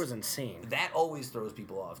 That year was insane. That always throws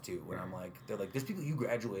people off, too, when I'm like, they're like, there's people you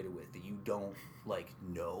graduated with that you don't,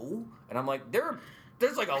 know? And I'm like,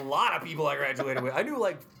 there's a lot of people I graduated with. I knew,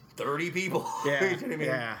 30 people. Yeah, you know what I mean?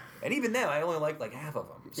 Yeah. And even then, I only liked half of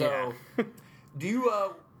them. So, do you?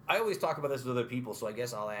 I always talk about this with other people, so I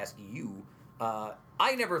guess I'll ask you. I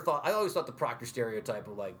always thought the Proctor stereotype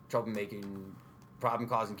of troublemaking,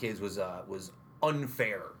 problem-causing kids was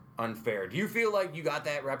unfair. Unfair. Do you feel like you got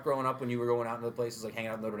that rep growing up when you were going out into the places hanging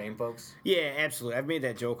out with Notre Dame folks? Yeah, absolutely. I've made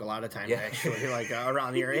that joke a lot of times actually,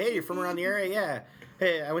 around the area. Hey, you're from around the area? Yeah.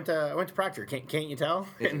 Hey, I went to Proctor. Can't you tell?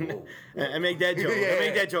 I make that joke. I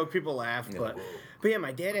make that joke. People laugh, but yeah,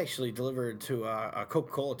 my dad actually delivered to a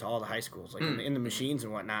Coca-Cola to all the high schools, in the machines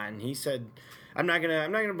and whatnot. And he said, I'm not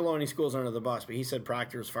gonna blow any schools under the bus, but he said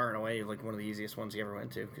Proctor was far and away one of the easiest ones he ever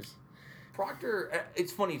went to. Cause Proctor,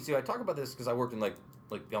 it's funny too. I talk about this because I worked in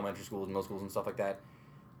elementary schools and middle schools and stuff like that.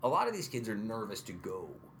 A lot of these kids are nervous to go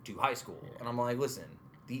to high school, and I'm like, listen.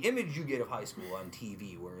 The image you get of high school on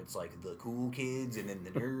TV, where it's the cool kids and then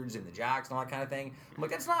the nerds and the jocks and all that kind of thing, I'm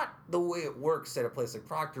like, that's not the way it works at a place like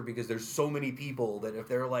Proctor because there's so many people that if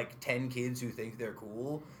there are 10 kids who think they're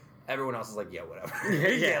cool, everyone else is like, yeah, whatever.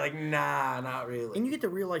 Yeah. Like, nah, not really. And you get the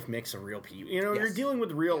real life mix of real people. You know, Yes. you're dealing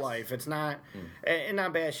with real life. It's not, and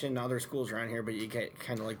not bashing other schools around here, but you get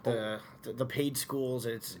kind of like the paid schools.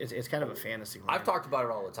 It's kind of a fantasy land. I've talked about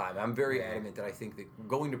it all the time. I'm very adamant that I think that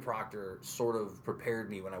going to Proctor sort of prepared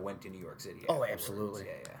me when I went to New York City. Oh, afterwards. absolutely.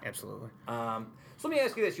 Yeah. Absolutely. So let me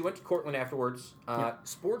ask you this: you went to Cortland afterwards.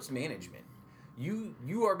 Sports management.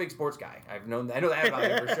 You are a big sports guy. I know that about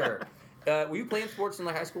you for sure. Were you playing sports in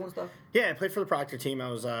like high school and stuff? Yeah, I played for the Proctor team. I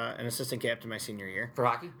was an assistant captain my senior year. For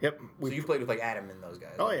hockey? Yep. So you played with like Adam and those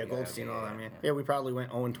guys. Oh yeah, Goldstein, all them. Yeah, we probably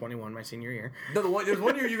went 0-21 my senior year. No, there's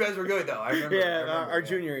one year you guys were good though. I remember. Our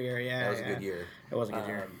junior year. Yeah, That was a good year. It was a good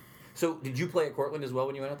year. So did you play at Cortland as well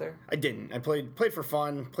when you went out there? I didn't. I played for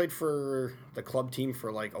fun. Played for the club team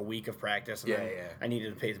for like a week of practice. And then I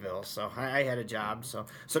needed to pay the bills, so I had a job. So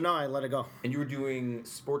no, I let it go. And you were doing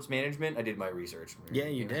sports management. I did my research. Yeah,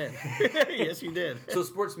 you did. Yes, you did. So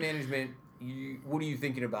sports management. What are you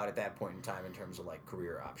thinking about at that point in time in terms of like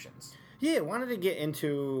career options? Yeah, wanted to get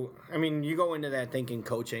into. I mean, you go into that thinking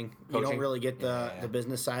coaching. You don't really get the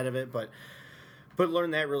business side of it, but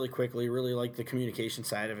learned that really quickly. Really like the communication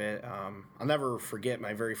side of it. I'll never forget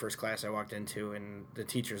my very first class I walked into, and the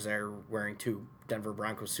teachers there wearing 2 Denver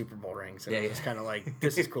Broncos Super Bowl rings. And it was kind of like,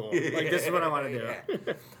 this is cool. Like, this is what I want to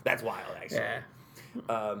do. That's wild, actually.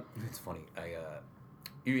 Yeah. It's funny.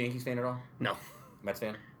 You a Yankees fan at all? No. Mets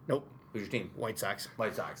fan? Nope. Who's your team? White Sox.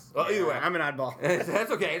 White Sox. Well, either way, I'm an oddball.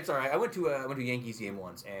 That's okay. It's all right. I went to a Yankees game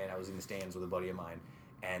once, and I was in the stands with a buddy of mine,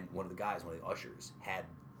 and one of the ushers, had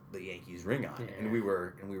the Yankees ring on, and we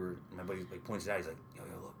were. My buddy like points it out. He's like, "Yo,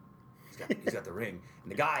 look, he's got the ring."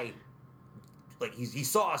 And the guy, like, he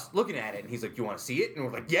saw us looking at it, and he's like, "You want to see it?" And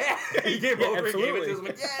we're like, "Yeah." He came over and gave it to us. I'm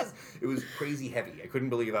like, "Yes." It was crazy heavy. I couldn't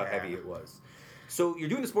believe how heavy it was. So you're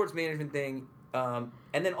doing the sports management thing, and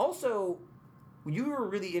then also, you were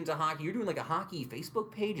really into hockey. You're doing like a hockey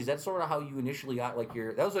Facebook page. Is that sort of how you initially got like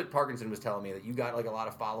your? That was what Parkinson was telling me, that you got like a lot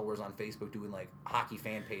of followers on Facebook doing like hockey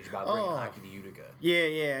fan page about bringing hockey to Utica.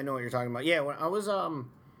 Yeah, I know what you're talking about. Yeah, when I was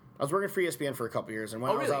working for ESPN for a couple years, and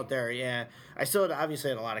when I was out there, I still obviously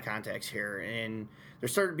had a lot of contacts here, and there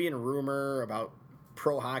started being a rumor about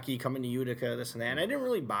pro hockey coming to Utica, this and that, and I didn't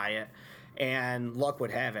really buy it. And luck would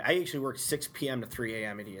have it, I actually worked 6 p.m. to 3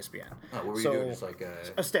 a.m. at ESPN. Oh, what were you doing? Just like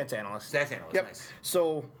a stats analyst. Stats analyst, yep. Nice.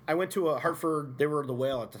 So I went to a Hartford. They were the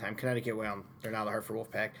Whale at the time, Connecticut Whale. They're now the Hartford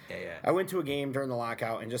Wolfpack. Yeah. I went to a game during the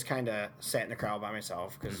lockout and just kind of sat in the crowd by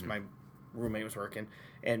myself because my roommate was working,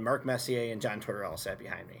 and Mark Messier and John Tortorella sat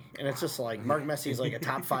behind me. And it's just like, Mark Messier is like a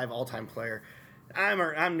top 5 all-time player. I'm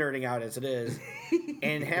nerding out as it is.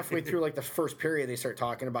 And halfway through like the first period, they start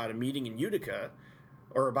talking about a meeting in Utica,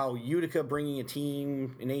 or about Utica bringing an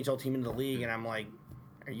NHL team into the league, and I'm like,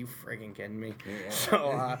 are you friggin' kidding me? Yeah.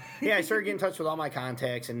 So, I started getting in touch with all my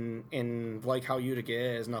contacts, and like how Utica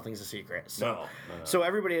is, nothing's a secret. So, so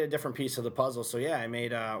everybody had a different piece of the puzzle. So, I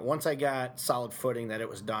made, once I got solid footing that it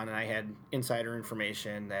was done, and I had insider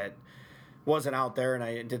information that wasn't out there, and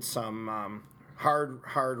I did some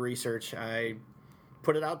hard research, I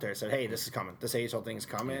put it out there. Said, hey, this is coming. This AHL thing is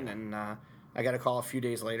coming, and I got a call a few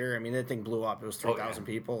days later. I mean, that thing blew up. It was 3,000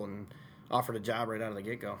 people, and offered a job right out of the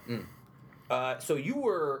get-go. So you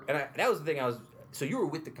were, and that was the thing. So you were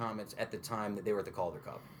with the Comets at the time that they were at the Calder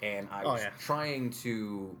Cup, and I was trying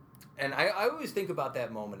to, and I always think about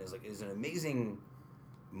that moment as like, is an amazing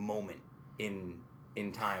moment in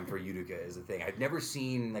time for Utica is the thing. I've never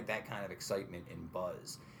seen like that kind of excitement and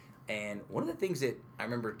buzz. And one of the things that I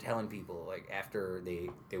remember telling people, like after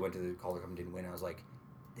they went to the Calder Cup and didn't win, I was like,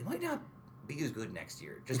 they might not be as good next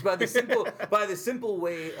year, just by the simple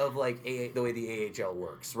way of like the way the AHL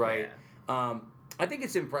works, right? Yeah. I think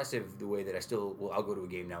it's impressive the way that I'll go to a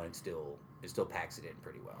game now and it still packs it in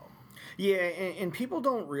pretty well. Yeah, and people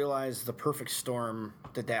don't realize the perfect storm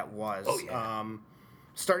that was. Oh yeah.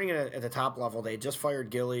 Starting at the top level, they just fired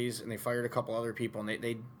Gillies and they fired a couple other people,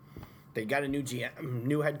 and they got a new GM,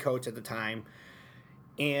 new head coach at the time.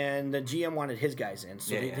 And the GM wanted his guys in,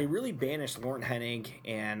 so they really banished Lauren Hennig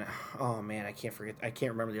and I can't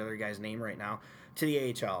remember the other guy's name right now, to the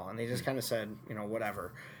AHL, and they just kind of said,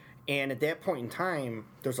 whatever. And at that point in time,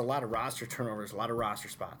 there's a lot of roster turnovers, a lot of roster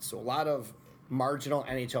spots, so a lot of marginal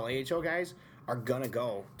NHL, AHL guys are gonna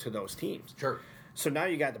go to those teams. Sure. So now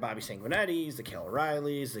you got the Bobby Sanguinettis, the Cale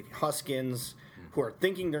Reillys, the Huskins, who are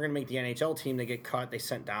thinking they're going to make the NHL team. They get cut. They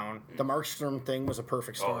sent down. The Markstrom thing was a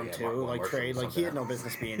perfect storm, too. Trade. Like, he had no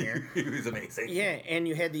business being here. He was amazing. Yeah, and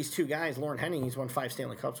you had these two guys. Lauren Henning, he's won 5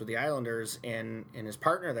 Stanley Cups with the Islanders, and his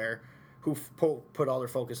partner there who put all their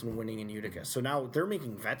focus in winning in Utica. So now they're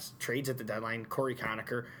making vets trades at the deadline. Corey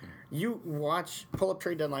Conacher. You pull up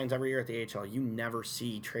trade deadlines every year at the AHL. You never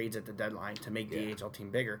see trades at the deadline to make the AHL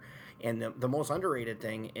team bigger. And the most underrated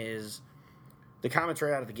thing is the Comets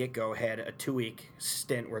right out of the get-go had a 2-week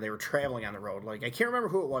stint where they were traveling on the road. Like, I can't remember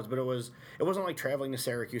who it was, but it wasn't like traveling to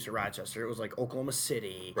Syracuse or Rochester. It was like Oklahoma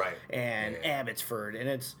City and Abbotsford.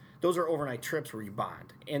 And those are overnight trips where you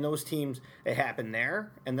bond. And those teams, it happened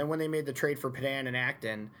there. And then when they made the trade for Padan and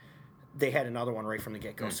Acton, they had another one right from the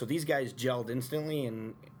get-go. So these guys gelled instantly,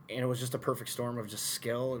 and it was just a perfect storm of just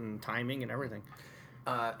skill and timing and everything.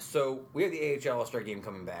 So we have the AHL All-Star Game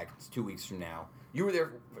coming back. It's 2 weeks from now. You were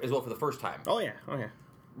there as well for the first time. Oh, yeah.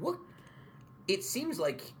 What? It seems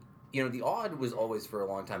like, the Odd was always, for a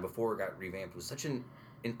long time, before it got revamped, was such an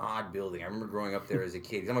odd building. I remember growing up there as a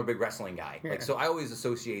kid, 'cause I'm a big wrestling guy. Yeah. So I always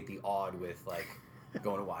associate the Odd with,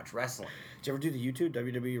 going to watch wrestling. Did you ever do the YouTube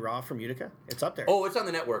WWE Raw from Utica? It's up there. Oh, it's on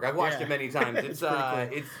the network. I've watched it many times. It's pretty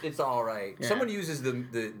cool. it's all right. Yeah. Someone uses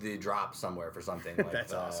the drop somewhere for something. Like,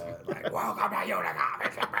 That's awesome. Welcome to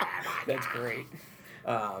Utica. That's great.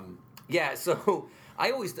 Yeah, so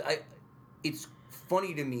it's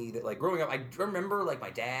funny to me that, growing up, I remember, my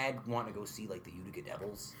dad wanting to go see, the Utica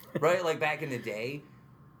Devils, right? Back in the day.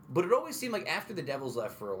 But it always seemed like after the Devils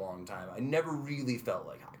left for a long time, I never really felt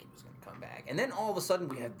like hockey was going to come back. And then all of a sudden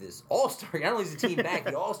we have this All-Star, not only is the team back,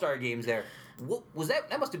 the All-Star Game's there. What was that?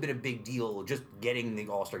 That must have been a big deal, just getting the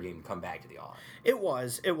All-Star Game to come back to the Odd. It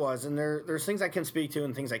was. And there's things I can speak to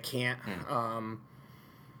and things I can't.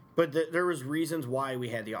 But there was reasons why we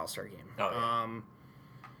had the All-Star Game. Oh, yeah.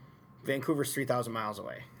 Vancouver's 3,000 miles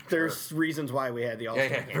away. There's reasons why we had the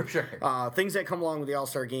All-Star Game. For sure. Things that come along with the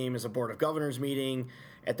All-Star Game is a Board of Governors meeting.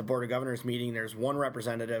 At the Board of Governors meeting, there's one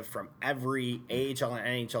representative from every AHL and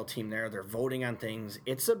NHL team there. They're voting on things.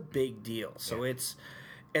 It's a big deal. So it's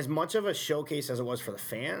as much of a showcase as it was for the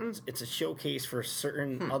fans. It's a showcase for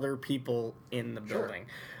certain other people in the building.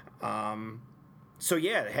 So,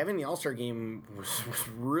 yeah, having the All-Star Game was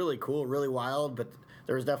really cool, really wild, but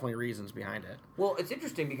there was definitely reasons behind it. Well, it's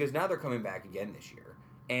interesting because now they're coming back again this year.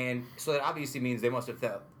 And so that obviously means they must have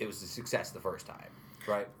felt it was a success the first time,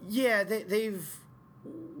 right? Yeah,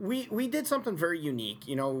 we did something very unique.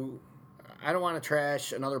 I don't want to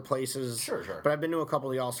trash in other places. Sure. But I've been to a couple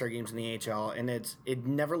of the All-Star games in the AHL, and it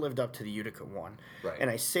never lived up to the Utica one. Right. And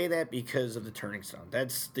I say that because of the Turning Stone.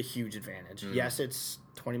 That's the huge advantage. Mm-hmm. Yes, it's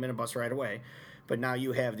 20-minute bus ride away, but now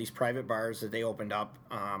you have these private bars that they opened up.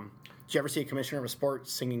 Did you ever see a commissioner of a sport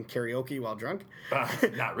singing karaoke while drunk?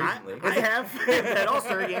 Not recently. I have at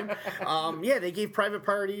All-Star game. Yeah, they gave private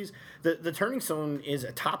parties. The Turning Stone is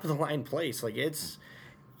a top-of-the-line place.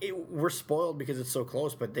 We're spoiled because it's so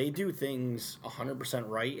close, but they do things 100%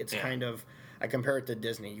 right. It's kind of, I compare it to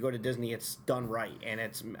Disney. You go to Disney, it's done right, and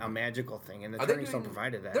it's a magical thing, and the Turning Stone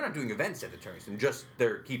provided that. They're not doing events at the Turning Stone, just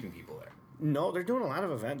they're keeping people there. No, they're doing a lot of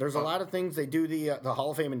events. There's a lot of things. They do the Hall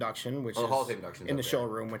of Fame induction, which is Hall of Fame induction's in the up there.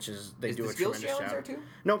 showroom, which is they do the a skills tremendous challenge job. there too?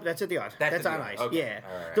 Nope, that's at the Odd. That's on ice. Okay. Yeah,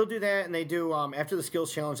 All right. They'll do that, and they do after the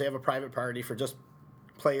skills challenge. They have a private party for just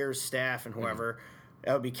players, staff, and whoever.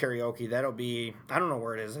 That'll be karaoke. That'll be I don't know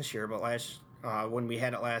where it is this year, but last when we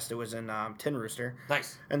had it last, it was in Tin Rooster.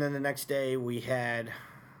 Nice. And then the next day we had,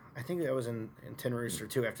 I think that was in Tin Rooster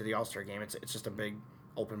too. After the All-Star game, it's just a big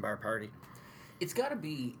open bar party. It's got to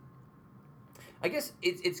be. I guess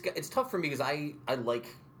it's tough for me because I like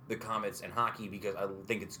the Comets and hockey because I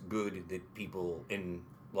think it's good that people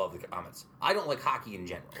love the Comets. I don't like hockey in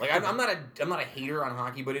general. I'm not a hater on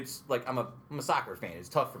hockey, but it's I'm a soccer fan. It's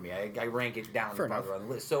tough for me. I rank it down farther on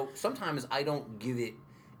the list. So sometimes I don't give it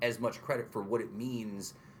as much credit for what it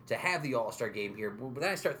means to have the All-Star game here. But then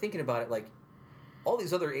I start thinking about it all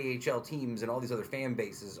these other AHL teams and all these other fan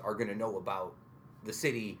bases are going to know about the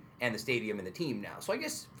city and the stadium and the team now. So I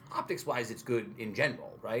guess optics-wise, it's good in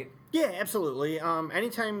general, right? Yeah, absolutely.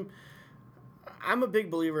 Anytime, I'm a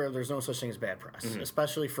big believer of there's no such thing as bad press,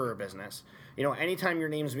 especially for a business. Anytime your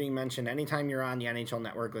name's being mentioned, anytime you're on the NHL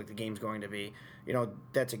network like the game's going to be,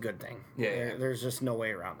 that's a good thing. Yeah. There's just no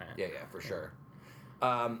way around that. Yeah, for sure.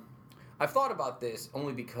 I've thought about this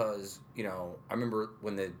only because, I remember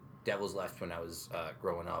when the Devils left when I was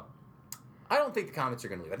growing up. I don't think the Comets are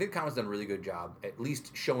going to leave. I think the Comets done a really good job, at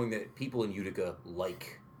least showing that people in Utica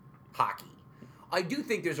like hockey. I do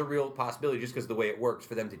think there's a real possibility, just because of the way it works,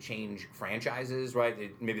 for them to change franchises, right?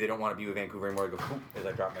 Maybe they don't want to be with Vancouver anymore. Go, as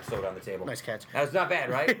I drop my soda on the table. Nice catch. That's not bad,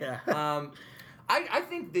 right? Yeah. I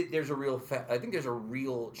think that there's a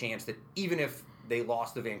real chance that even if they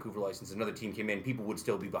lost the Vancouver license, another team came in, people would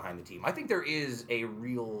still be behind the team. I think there is a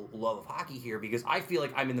real love of hockey here because I feel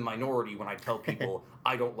like I'm in the minority when I tell people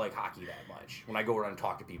I don't like hockey that much, when I go around and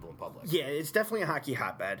talk to people in public. Yeah, it's definitely a hockey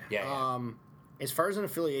hotbed. Yeah. As far as an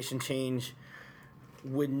affiliation change,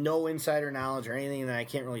 with no insider knowledge or anything that I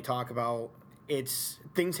can't really talk about,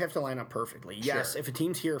 things have to line up perfectly. Yes, Sure. if a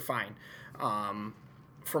team's here, fine.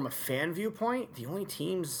 From a fan viewpoint, the only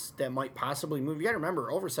teams that might possibly move, you got to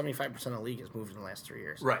remember, over 75% of the league has moved in the last 3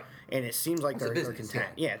 years. Right. And it seems like they're business,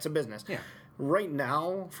 content. yeah. Yeah, it's a business. Yeah. Right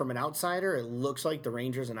now, from an outsider, it looks like the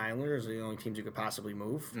Rangers and Islanders are the only teams who could possibly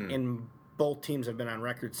move. And both teams have been on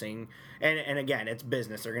record saying, and again, it's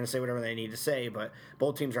business. They're going to say whatever they need to say, but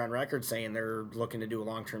both teams are on record saying they're looking to do a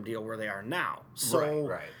long-term deal where they are now. So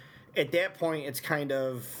Right. at that point, it's kind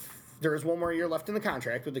of, there is one more year left in the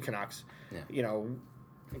contract with the Canucks. Yeah. You know,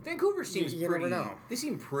 Vancouver seems you pretty. never know. They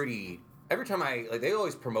seem pretty. Every time they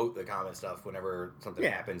always promote the comment stuff whenever something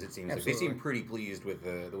happens. It seems like they seem pretty pleased with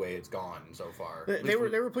the way it's gone so far. They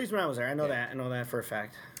were pleased when I was there. I know that. I know that for a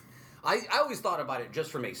fact. I always thought about it just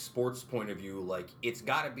from a sports point of view. Like, it's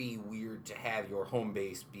got to be weird to have your home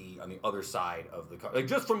base be on the other side of the like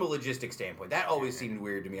just from a logistics standpoint. That always seemed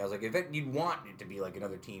weird to me. I was like, you'd want it to be like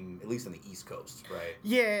another team, at least on the East Coast, right?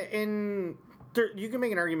 Yeah, and you can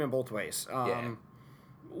make an argument both ways.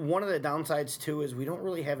 One of the downsides, too, is we don't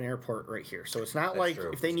really have an airport right here. So it's not like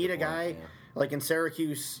if they need a guy, like in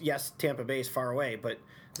Syracuse, yes, Tampa Bay is far away, but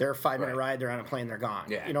they're a 5-minute ride, they're on a plane, they're gone.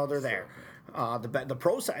 Yeah, you know, they're there. The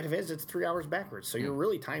pro side of it is it's 3 hours backwards, so you're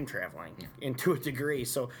really time traveling to a degree.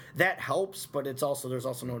 So that helps, but there's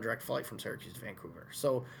also no direct flight from Syracuse to Vancouver.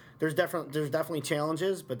 So there's definitely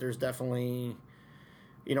challenges, but there's definitely,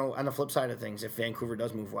 you know, on the flip side of things, if Vancouver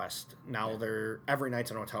does move west, now they're every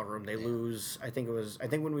night's in a hotel room. They lose. I think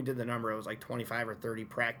when we did the number, it was like 25 or 30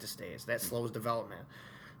 practice days. That slows development.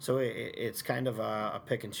 So it's kind of a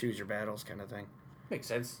pick and choose your battles kind of thing. Makes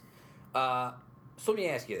sense. So let me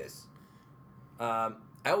ask you this. I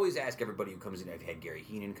always ask everybody who comes in. I've had Gary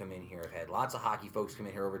Heenan come in here. I've had lots of hockey folks come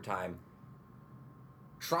in here over time.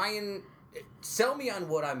 Try and sell me on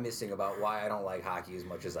what I'm missing about why I don't like hockey as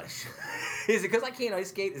much as I should. Is it because I can't ice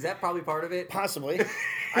skate? Is that probably part of it? Possibly.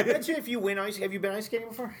 I bet you if you win ice, have you been ice skating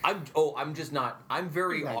before? I'm just not. I'm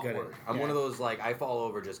very awkward. I'm one of those, like, I fall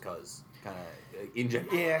over just because, kind of, in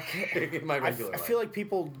general. Yeah. In my regular life. I feel like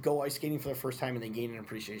people go ice skating for the first time and they gain an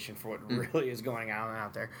appreciation for what really is going on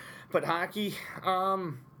out there. But hockey,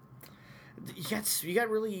 you got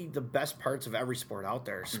really the best parts of every sport out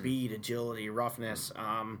there: speed, agility, roughness.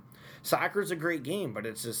 Soccer's a great game, but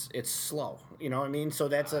it's slow. You know what I mean? So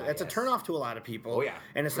that's a turnoff to a lot of people. Oh yeah,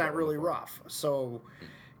 and it's not really rough. So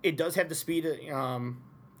it does have the speed.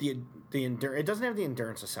 The endurance. It doesn't have the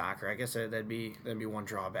endurance of soccer. I guess that'd be one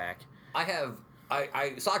drawback.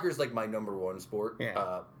 Soccer is like my number one sport.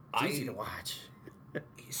 Yeah, it's easy to watch.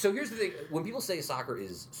 So here's the thing: when people say soccer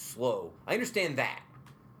is slow, I understand that,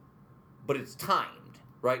 but it's timed,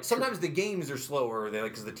 right? Sometimes the games are slower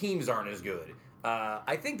because the teams aren't as good.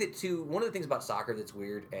 I think that too. One of the things about soccer that's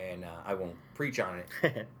weird, and I won't preach on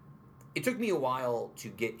it. It took me a while to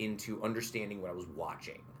get into understanding what I was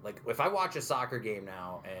watching. Like, if I watch a soccer game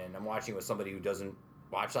now, and I'm watching with somebody who doesn't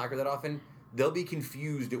watch soccer that often, they'll be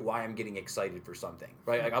confused at why I'm getting excited for something,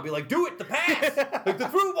 right? Like, I'll be like, do it, the pass, like the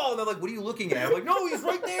through ball, and they're like, what are you looking at? I'm like, no, he's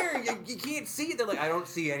right there. You can't see it. They're like, I don't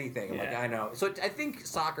see anything. I'm like, I know. So I think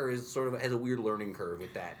soccer is has a weird learning curve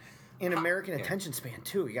with that. In American attention span,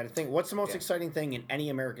 too. You got to think, what's the most exciting thing in any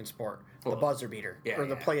American sport? The buzzer beater or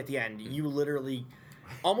the play at the end. You literally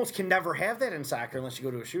almost can never have that in soccer unless you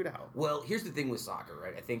go to a shootout. Well, here's the thing with soccer,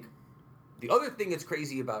 right? I think the other thing that's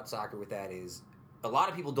crazy about soccer with that is a lot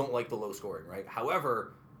of people don't like the low scoring, right?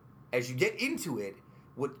 However, as you get into it,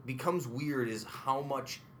 what becomes weird is how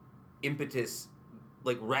much impetus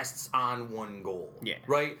rests on one goal. Yeah.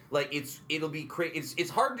 Right? Like, it'll be crazy.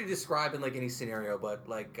 It's hard to describe in any scenario, but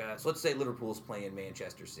so let's say Liverpool's playing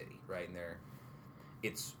Manchester City, right? And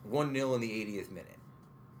it's 1-0 in the 80th minute.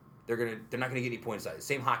 They're not gonna get any points out of it.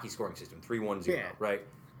 Same hockey scoring system, 3-1-0, right?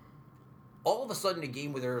 All of a sudden, a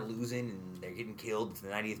game where they're losing and they're getting killed, it's the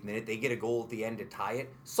 90th minute, they get a goal at the end to tie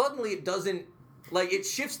it. Suddenly, it doesn't, it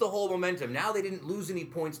shifts the whole momentum. Now they didn't lose any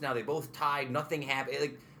points. Now they both tied. Nothing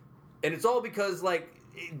happened. And it's all because,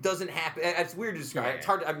 it doesn't happen. It's weird to describe. Yeah. It's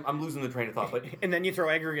hard. I'm losing the train of thought. But and then you throw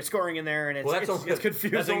aggregate scoring in there, and it's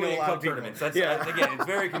confusing. That's only a lot of tournaments. That's, again, it's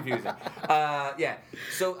very confusing.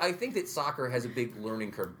 So I think that soccer has a big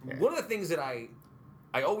learning curve. Yeah. One of the things that I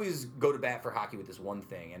always go to bat for hockey with this one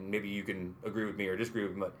thing, and maybe you can agree with me or disagree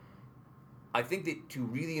with me, but I think that to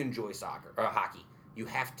really enjoy soccer or hockey, you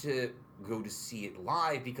have to go to see it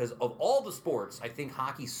live because of all the sports, I think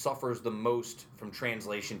hockey suffers the most from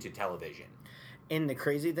translation to television. And the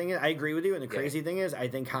crazy thing is, I agree with you. And the crazy thing is, I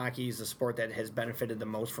think hockey is the sport that has benefited the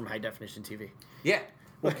most from high definition TV. Yeah,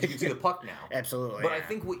 well, you can see the puck now. Absolutely. But I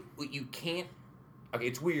think what you can't. Okay,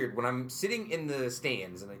 it's weird when I'm sitting in the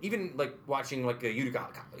stands and even like watching like a Utica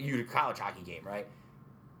college hockey game, right?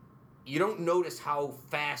 You don't notice how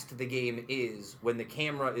fast the game is when the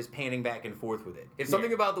camera is panning back and forth with it. It's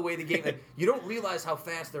something about the way the game. Like, you don't realize how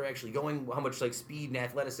fast they're actually going, how much like speed and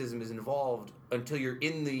athleticism is involved until you're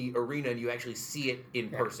in the arena and you actually see it in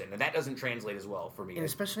person, and that doesn't translate as well for me. And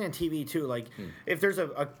especially on TV too. Like if there's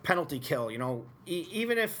a penalty kill, you know,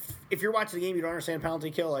 even if you're watching the game, you don't understand penalty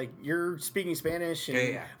kill. Like you're speaking Spanish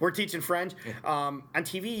and we're teaching French. On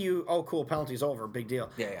TV, cool, penalty's over, big deal.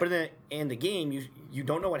 But in the game, you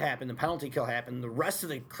don't know what happened. The penalty kill happened. The rest of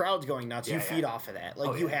the crowd's going nuts. You feed off of that.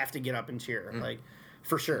 Like you have to get up and cheer. Like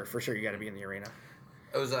for sure, you got to be in the arena.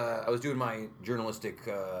 I was doing my journalistic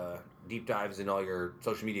deep dives in all your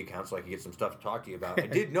social media accounts so I could get some stuff to talk to you about. I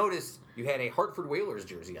did notice you had a Hartford Whalers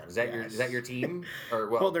jersey on. Is that your team? Or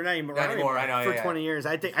well, they're not anymore. I know. For 20 years,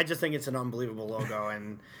 I just think it's an unbelievable logo,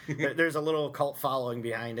 and there's a little cult following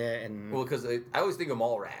behind it. And well, because I always think of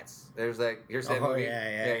Mallrats. There's that. Here's that movie.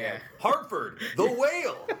 Yeah. Hartford, the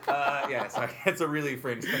whale. Sorry, that's a really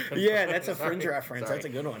fringe. Yeah, that's a fringe reference. Sorry. That's a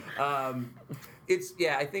good one.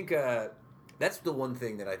 I think that's the one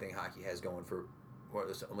thing that I think hockey has going for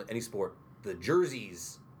any sport. The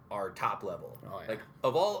jerseys are top level. Like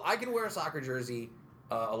of all, I can wear a soccer jersey.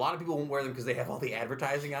 A lot of people won't wear them because they have all the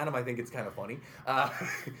advertising on them. I think it's kind of funny.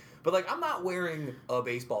 But like, I'm not wearing a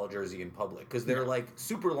baseball jersey in public because they're like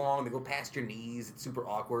super long. They go past your knees. It's super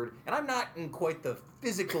awkward. And I'm not in quite the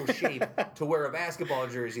physical shape to wear a basketball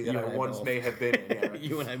jersey that I once may have been in. Yeah.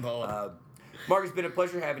 You and I both. Mark, it's been a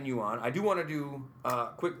pleasure having you on. I do want to do a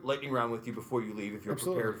quick lightning round with you before you leave if you're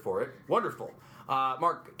prepared for it. Wonderful.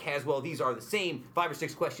 Mark, Caswell, these are the same 5 or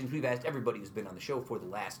 6 questions we've asked everybody who's been on the show for the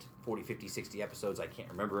last 40, 50, 60 episodes. I can't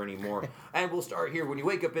remember anymore. And we'll start here. When you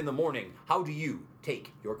wake up in the morning, how do you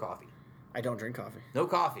take your coffee? I don't drink coffee. No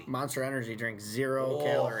coffee. Monster Energy drink, 0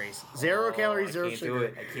 calories. 0 calories, 0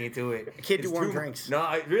 sugar. I can't do it. I can't do warm drinks.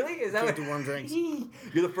 No, really? Is that I can't do warm drinks.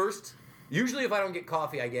 You're the first. Usually if I don't get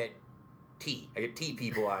coffee, I get tea. I get tea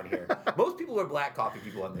people on here. Most people are black coffee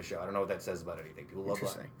people on this show. I don't know what that says about anything. People love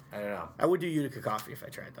black. I don't know. I would do Utica coffee if I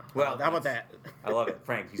tried, though. Well, how about that? I love it.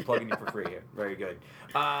 Frank, he's plugging you for free here. Very good.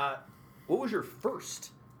 What was your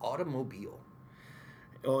first automobile?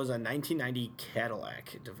 It was a 1990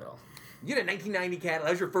 Cadillac DeVille. You had a 1990 Cadillac.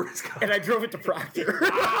 That was your first car. And I drove it to Proctor.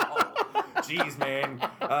 Wow. Jeez, man.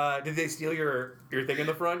 Did they steal your thing in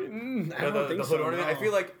the front? I don't think so. No. I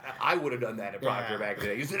feel like I would have done that at Proctor back in the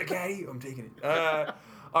day. You said a caddy? I'm taking it.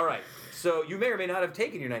 All right. So you may or may not have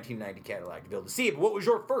taken your 1990 Cadillac DeVille to see it, but what was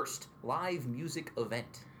your first live music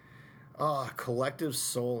event? Collective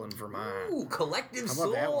Soul in Vermont. Ooh, Collective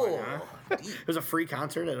Soul. That one, huh? It was a free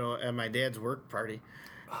concert at my dad's work party.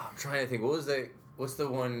 Oh, I'm trying to think. What's the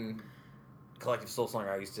one Collective Soul song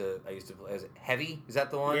I used to play? Is it Heavy? Is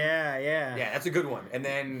that the one? Yeah. Yeah, that's a good one. And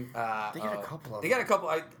then they got a couple of them. They got a couple.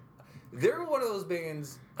 They're one of those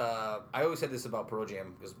bands. I always said this about Pearl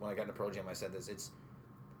Jam because when I got into Pearl Jam, I said this.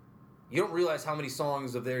 You don't realize how many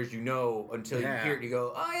songs of theirs you know until you hear it and you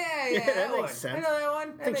go, oh, yeah, that one. makes sense. I know that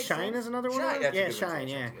one. I think Shine is another one. Shine,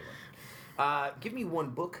 yeah. Give me one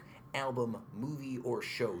book, album, movie, or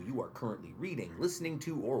show you are currently reading, listening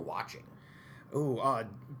to, or watching. Ooh,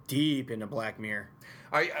 deep into Black Mirror.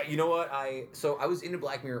 You know what? I was into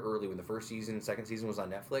Black Mirror early when the second season was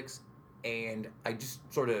on Netflix, and I just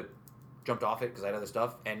sort of jumped off it because I had other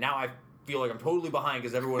stuff, and now I feel like I'm totally behind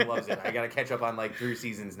because everyone loves it. I got to catch up on like 3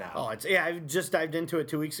 seasons now. I've just dived into it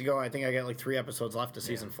 2 weeks ago. I think I got like 3 episodes left to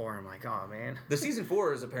season 4. I'm like, oh man. The season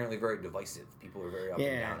 4 is apparently very divisive. People are very up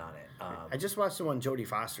and down on it. I just watched the one Jodie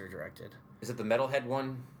Foster directed. Is it the Metalhead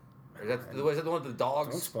one? Or is that the one with the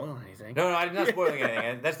dogs? Don't spoil anything. No, I'm not spoiling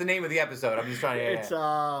anything. That's the name of the episode. I'm just trying to. It's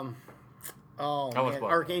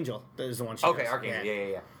Archangel. That is the one. Okay, Archangel.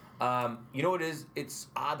 Yeah. You know what it is? It's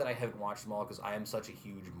odd that I haven't watched them all because I am such a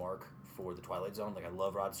huge mark for the Twilight Zone. Like I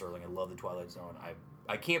love Rod Serling. I love the Twilight Zone.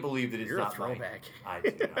 I can't believe that it's not a throwback. I'm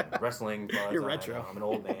wrestling. You're retro. I'm an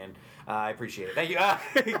old man. I appreciate it. Thank you.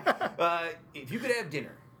 If you could have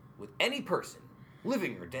dinner with any person,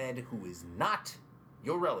 living or dead, who is not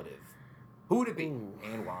your relative, who would it be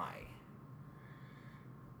and why?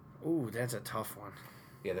 Ooh, that's a tough one.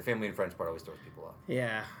 Yeah, the family and friends part always throws people off.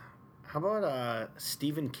 Yeah. How about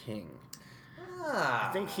Stephen King? I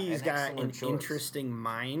think he's got an interesting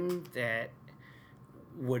mind that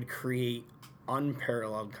would create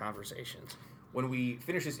unparalleled conversations. when we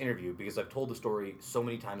finish this interview, because I've told the story so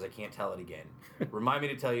many times I can't tell it again, remind me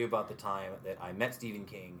to tell you about the time that I met Stephen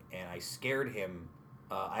King and I scared him.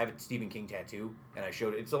 I have a Stephen King tattoo, and I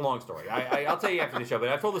showed it. It's a long story. I'll tell you after the show, but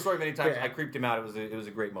I've told the story many times. Yeah. I creeped him out. It was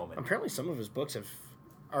a great moment. Apparently, some of his books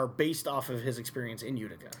are based off of his experience in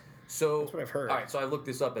Utica. So that's what I've heard. All right, so I looked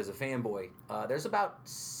this up as a fanboy. There's about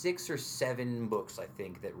 6 or 7 books, I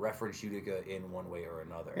think, that reference Utica in one way or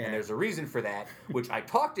another. Yeah. And there's a reason for that, which I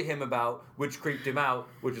talked to him about, which creeped him out,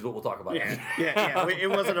 which is what we'll talk about. Yeah. It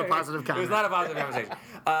wasn't a positive comment. It was not a positive conversation.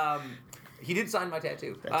 He did sign my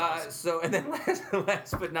tattoo. Awesome. So, and then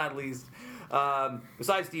last but not least,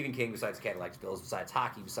 besides Stephen King, besides Cadillac Spills, besides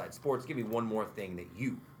hockey, besides sports, give me one more thing that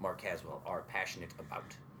you, Mark Caswell, are passionate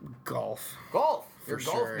about. Golf. Golf. For You're a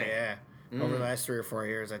golf sure, man. yeah. Over the last 3 or 4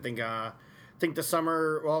 years. I think the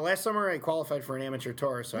summer, last summer I qualified for an amateur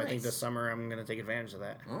tour, so I think this summer I'm going to take advantage of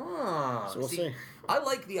that. So we'll see. I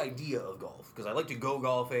like the idea of golf, because I like to go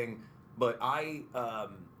golfing, but I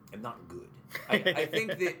am not good. I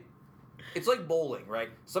think that it's like bowling, right?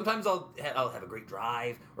 Sometimes I'll have a great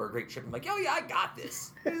drive or a great chip. I'm like, oh yeah, I got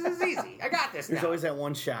this. This is easy. I got this now. There's always that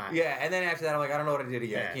one shot. Yeah, and then after that, I'm like, I don't know what I did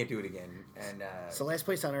again. Yeah. I can't do it again. And it's the last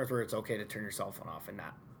place on earth where it's okay to turn your cell phone off and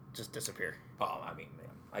not just disappear. Oh, I mean, man,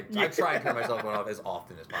 I try and turn my cell phone off as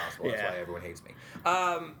often as possible. That's why everyone hates me.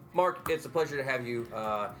 Mark, it's a pleasure to have you.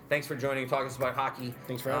 Thanks for joining and talking to us about hockey.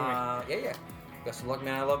 Thanks for having me. Yeah. Best of luck,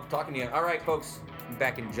 man. I love talking to you. All right, folks.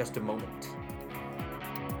 Back in just a moment.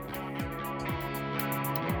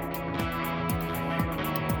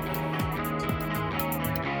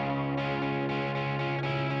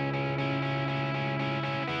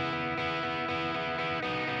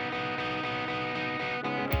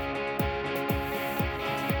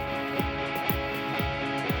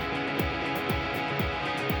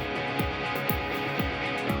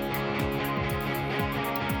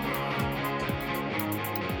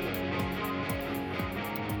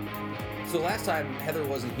 So last time Heather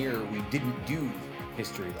wasn't here, we didn't do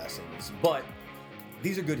history lessons, but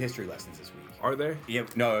these are good history lessons this week. Are they? Yeah,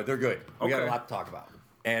 no, they're good. We got a Okay. lot to talk about.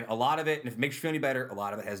 And a lot of it, and if it makes you feel any better, a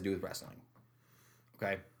lot of it has to do with wrestling.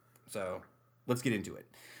 Okay? So let's get into it.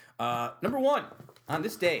 Number 1, on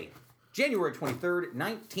this day, January 23rd,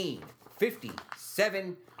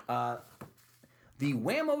 1957, the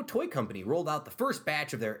Wham-O Toy Company rolled out the first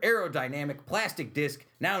batch of their aerodynamic plastic disc,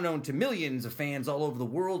 now known to millions of fans all over the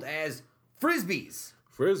world as Frisbees.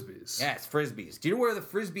 Frisbees. Yes, Frisbees. Do you know where the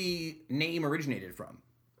Frisbee name originated from?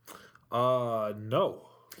 No.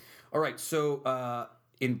 All right, so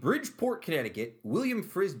in Bridgeport, Connecticut, William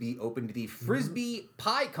Frisbee opened the Frisbee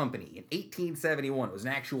Pie Company in 1871. It was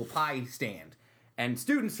an actual pie stand. And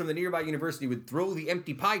students from the nearby university would throw the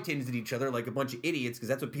empty pie tins at each other like a bunch of idiots, because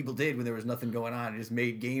that's what people did when there was nothing going on and just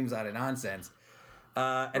made games out of nonsense.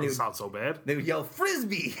 And Doesn't sound so bad. They would yell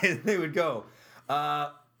Frisbee and they would go.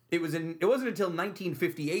 It wasn't until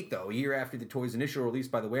 1958, though, a year after the toy's initial release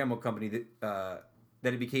by the Wham-O Company, that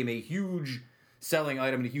it became a huge selling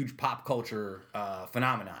item and a huge pop culture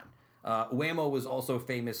phenomenon. Wham-O was also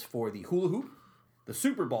famous for the hula hoop, the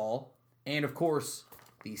Super Ball, and, of course,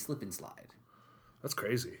 the slip and slide. That's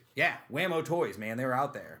crazy. Yeah, Wham-O toys, man. They were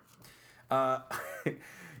out there.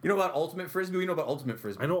 You know about Ultimate Frisbee? We know about Ultimate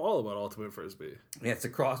Frisbee. I know all about Ultimate Frisbee. Yeah, it's a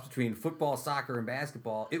cross between football, soccer, and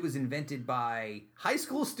basketball. It was invented by high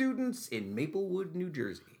school students in Maplewood, New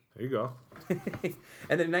Jersey. There you go. And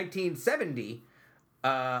then in 1970,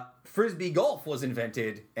 Frisbee golf was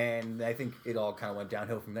invented, and I think it all kind of went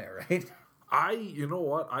downhill from there, right? You know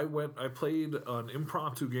what? I played an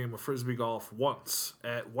impromptu game of Frisbee golf once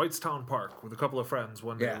at Whitestown Park with a couple of friends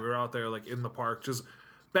one day. Yeah. We were out there, like, in the park, just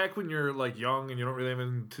back when you're, like, young and you don't really have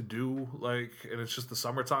anything to do, like, and it's just the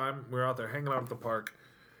summertime. We were out there hanging out at the park,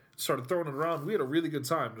 started throwing it around. We had a really good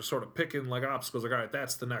time, just sort of picking, like, obstacles. Like, all right,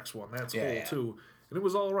 that's the next one. That's hole 2. And it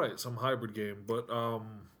was all right, some hybrid game. But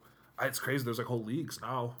it's crazy. There's, like, whole leagues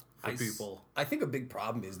now for people. I think a big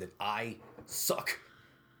problem is that I suck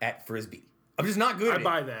at Frisbee. I'm just not good at it. I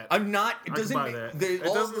buy that. I'm not. It I doesn't. can buy that. It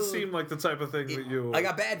doesn't seem like the type of thing that you... I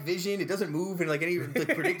got bad vision. It doesn't move in like any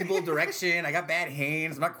predictable direction. I got bad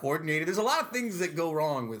hands. I'm not coordinated. There's a lot of things that go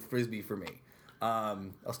wrong with Frisbee for me.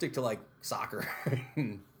 I'll stick to like soccer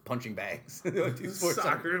and punching bags.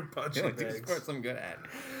 Soccer and punching bags. Sports I'm good at.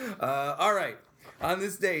 All right. On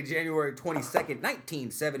this day, January 22nd,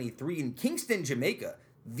 1973, in Kingston, Jamaica,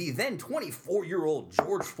 the then 24-year-old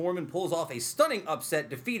George Foreman pulls off a stunning upset,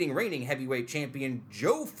 defeating reigning heavyweight champion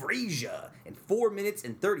Joe Frazier in 4 minutes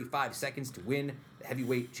and 35 seconds to win the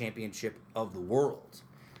heavyweight championship of the world.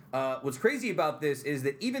 What's crazy about this is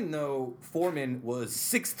that even though Foreman was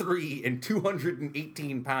 6'3" and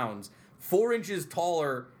 218 pounds, 4 inches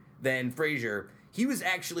taller than Frazier. He was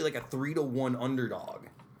actually like a 3-1 underdog.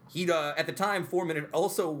 He at the time, Foreman had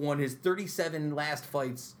also won his 37 last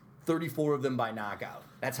fights, 34 of them by knockout.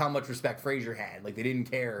 That's how much respect Frazier had. Like, they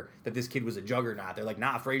didn't care that this kid was a juggernaut. They're like,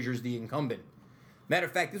 nah, Frazier's the incumbent. Matter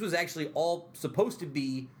of fact, this was actually all supposed to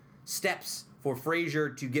be steps for Frazier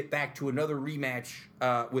to get back to another rematch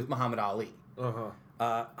with Muhammad Ali.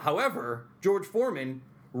 However, George Foreman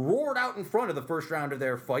roared out in front of the first round of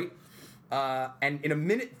their fight, and in a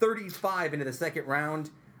minute 35 into the second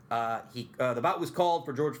round, the bout was called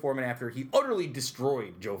for George Foreman after he utterly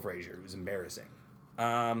destroyed Joe Frazier. It was embarrassing.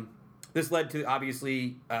 This led to,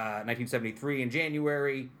 obviously, 1973 in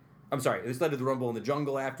January. I'm sorry, this led to the Rumble in the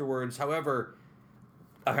Jungle afterwards. However,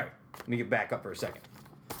 okay, let me get back up for a second.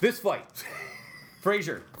 This fight,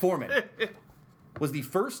 Frazier, Foreman, was the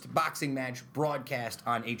first boxing match broadcast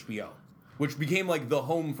on HBO, which became like the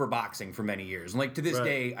home for boxing for many years. And like to this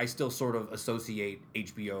day, I still sort of associate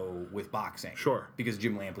HBO with boxing. Sure. Because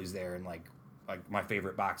Jim Lampley's there and like my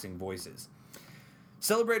favorite boxing voices.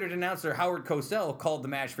 Celebrated announcer Howard Cosell called the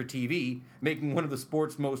match for TV, making one of the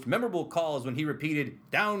sport's most memorable calls when he repeated,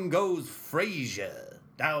 "Down goes Frazier.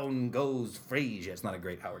 Down goes Frazier." It's not a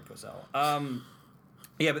great Howard Cosell.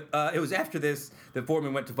 Yeah, but it was after this that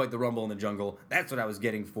Foreman went to fight the Rumble in the Jungle. That's what I was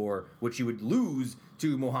getting for, which he would lose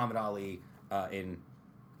to Muhammad Ali in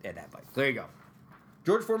that fight. So there you go.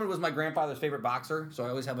 George Foreman was my grandfather's favorite boxer, so I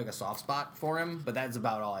always have like a soft spot for him, but that's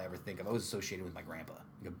about all I ever think of. I was associated with my grandpa,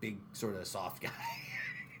 like a big sort of soft guy.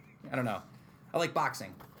 I don't know. I like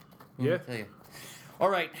boxing. Yeah. Tell you.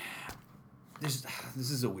 All right. This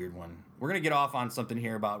is a weird one. We're going to get off on something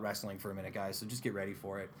here about wrestling for a minute, guys, so just get ready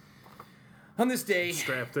for it. On this day,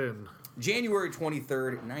 Strapped in. January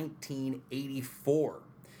 23rd, 1984,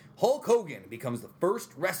 Hulk Hogan becomes the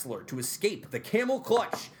first wrestler to escape the camel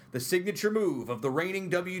clutch, the signature move of the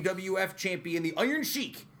reigning WWF champion, the Iron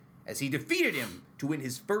Sheik, as he defeated him to win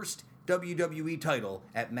his first WWE title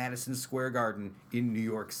at Madison Square Garden in New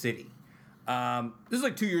York City. This is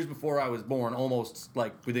like 2 years before I was born, almost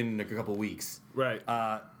like within a couple weeks. Right.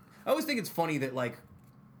 I always think it's funny that like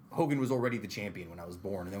Hogan was already the champion when I was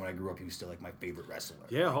born, and then when I grew up, he was still like my favorite wrestler.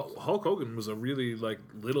 Yeah, Hulk Hogan was a really like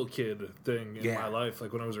little kid thing in my life.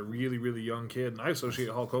 Like when I was a really, really young kid, and I associate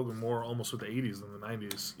Hulk Hogan more almost with the 80s than the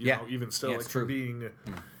 90s. You know, even still, like for being,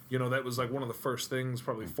 you know, that was like one of the first things,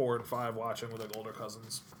 probably 4 and 5, watching with like older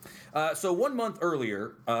cousins. So 1 month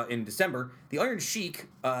earlier, in December, the Iron Sheik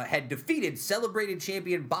had defeated celebrated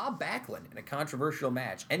champion Bob Backlund in a controversial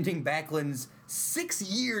match, ending Backlund's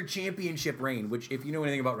 6-year championship reign, which, if you know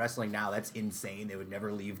anything about wrestling now, that's insane. They would never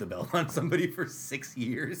leave the belt on somebody for 6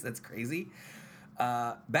 years. That's crazy.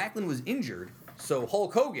 Backlund was injured, so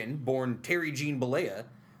Hulk Hogan, born Terry Gene Bollea,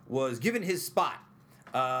 was given his spot.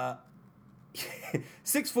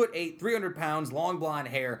 6'8", 300 pounds, long blonde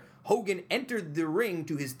hair. Hogan entered the ring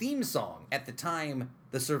to his theme song, at the time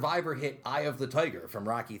the Survivor hit Eye of the Tiger from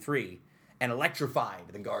Rocky III, and electrified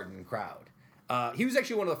the Garden crowd. He was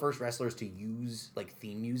actually one of the first wrestlers to use like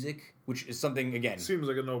theme music, which is something, again, Seems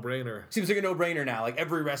like a no-brainer. seems like a no-brainer now. Like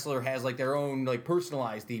every wrestler has like their own like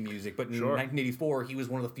personalized theme music, but in Sure. 1984 he was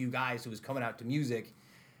one of the few guys who was coming out to music.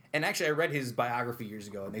 And actually I read his biography years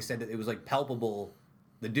ago, and they said that it was like palpable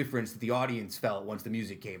the difference that the audience felt once the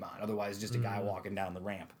music came on. Otherwise, just a guy walking down the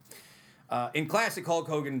ramp. In classic Hulk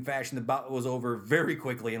Hogan fashion, the bout was over very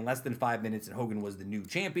quickly in less than 5 minutes, and Hogan was the new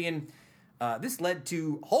champion. This led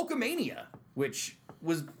to Hulkamania, which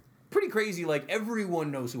was pretty crazy. Like,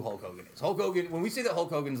 everyone knows who Hulk Hogan is. Hulk Hogan, when we say that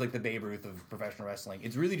Hulk Hogan's like the Babe Ruth of professional wrestling,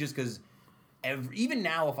 it's really just because even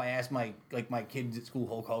now, if I ask my kids at school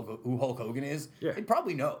who Hulk Hogan is, they'd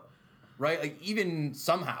probably know, right? Like, even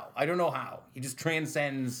somehow, I don't know how, he just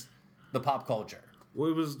transcends the pop culture. Well,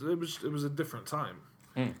 it was a different time.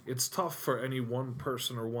 It's tough for any one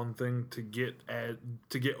person or one thing to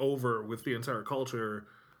get over with the entire culture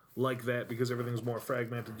like that, because everything's more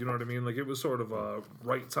fragmented. You know what I mean? Like, it was sort of a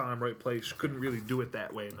right time, right place. You couldn't really do it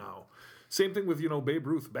that way now. Same thing with, Babe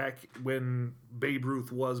Ruth, back when Babe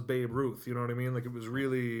Ruth was Babe Ruth. You know what I mean? Like, it was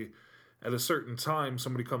really, at a certain time,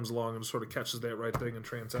 somebody comes along and sort of catches that right thing and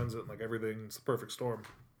transcends it, and like everything's the perfect storm.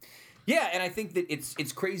 Yeah, and I think that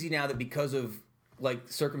it's crazy now that because of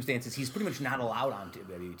like circumstances, he's pretty much not allowed on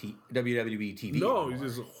WWE TV. No, anymore.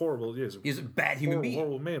 he's a horrible. He's a bad human being.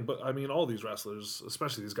 Horrible man. But I mean, all these wrestlers,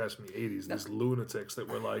 especially these guys from the '80s, these lunatics that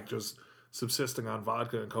were like just subsisting on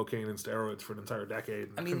vodka and cocaine and steroids for an entire decade,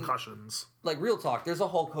 and concussions. Like, real talk, there's a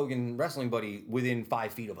Hulk Hogan wrestling buddy within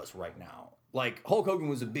 5 feet of us right now. Like, Hulk Hogan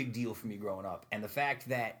was a big deal for me growing up, and the fact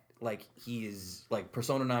that like he is like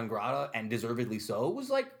persona non grata and deservedly so was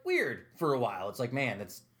like weird for a while. It's like, man,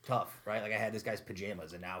 that's tough, right? Like I had this guy's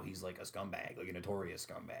pajamas and now he's like a scumbag, like a notorious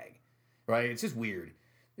scumbag, right? It's just weird.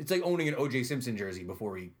 It's like owning an O.J. Simpson jersey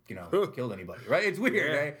before he, killed anybody, right? It's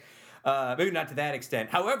weird, right? Maybe not to that extent.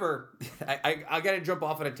 However, I got to jump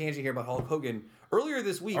off on a tangent here about Hulk Hogan. Earlier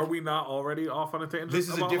this week, are we not already off on a tangent? This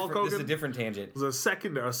is about Hulk Hogan? This is a different tangent. It's a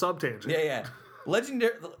sub tangent. Yeah.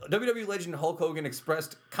 Legendary WWE legend Hulk Hogan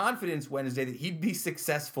expressed confidence Wednesday that he'd be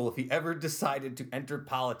successful if he ever decided to enter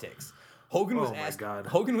politics. Hogan was asked. God.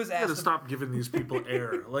 Hogan was asked. You gotta stop giving these people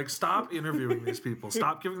air. Like, stop interviewing these people.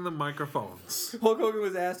 Stop giving them microphones. Hulk Hogan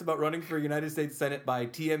was asked about running for United States Senate by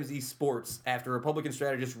TMZ Sports after Republican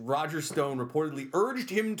strategist Roger Stone reportedly urged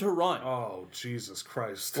him to run. Oh, Jesus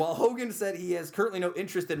Christ. While Hogan said he has currently no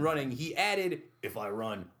interest in running, he added, "If I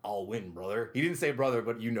run, I'll win, brother." He didn't say brother,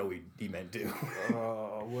 but you know he meant to.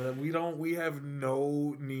 We have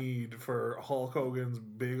no need for Hulk Hogan's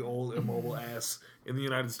big old immobile ass in the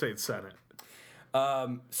United States Senate.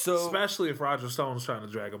 Especially if Roger Stone's trying to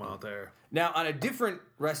drag him out there. Now, on a different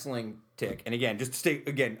wrestling tick, and again, just to stay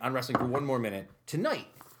again on wrestling for one more minute, tonight,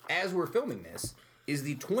 as we're filming this, is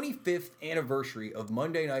the 25th anniversary of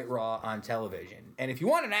Monday Night Raw on television. And if you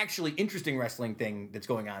want an actually interesting wrestling thing that's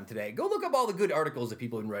going on today, go look up all the good articles that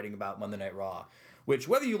people have been writing about Monday Night Raw. Which,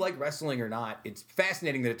 whether you like wrestling or not, it's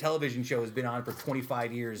fascinating that a television show has been on for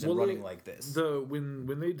 25 years and running like this. When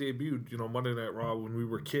they debuted, Monday Night Raw, when we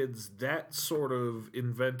were kids, that sort of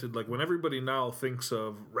invented, like, when everybody now thinks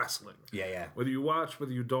of wrestling. Yeah. Whether you watch,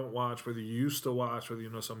 whether you don't watch, whether you used to watch, whether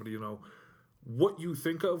you know somebody, what you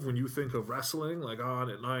think of when you think of wrestling, like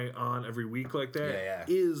on at night, on every week like that,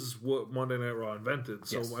 is what Monday Night Raw invented.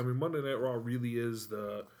 So, yes. I mean, Monday Night Raw really is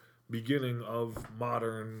the beginning of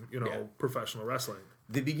modern, professional wrestling.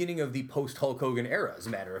 The beginning of the post-Hulk Hogan era, as a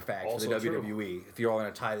matter of fact, also for the WWE, if you're all going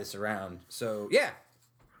to tie this around. So, yeah.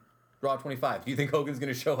 Raw 25. Do you think Hogan's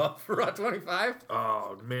going to show up for Raw 25?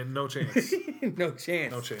 Oh, man, no chance. No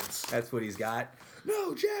chance. No chance. That's what he's got.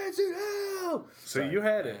 No chance in hell! So you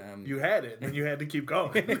had it. You had it, and you had to keep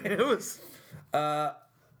going. It was... all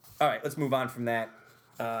right, let's move on from that.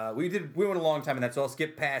 We went a long time in that, so I'll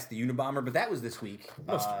skip past the Unabomber, but that was this week.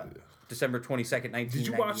 December 22nd, 1998. Did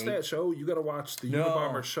you watch that show? You got to watch the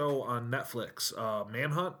Unabomber show on Netflix,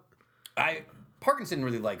 Manhunt. Parkinson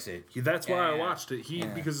really likes it. That's why I watched it.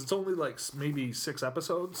 Because it's only like maybe 6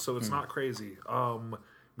 episodes, so it's not crazy.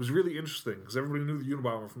 It was really interesting because everybody knew the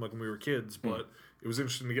Unabomber from like when we were kids, but it was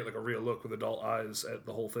interesting to get like a real look with adult eyes at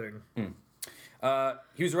the whole thing.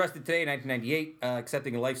 He was arrested today in 1998,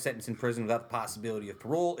 accepting a life sentence in prison without the possibility of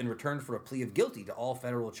parole in return for a plea of guilty to all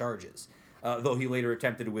federal charges. Though he later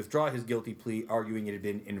attempted to withdraw his guilty plea, arguing it had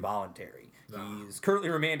been involuntary. He's currently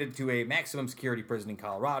remanded to a maximum security prison in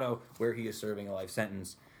Colorado, where he is serving a life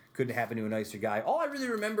sentence. Couldn't happen to a nicer guy. All I really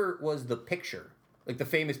remember was the picture, like the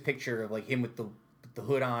famous picture of like him with the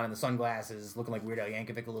hood on and the sunglasses, looking like Weird Al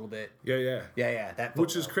Yankovic a little bit. Yeah. That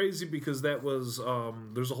which is crazy because that was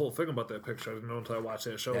there's a whole thing about that picture. I didn't know until I watched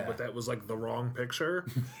that show, but that was like the wrong picture.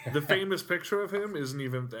 The famous picture of him isn't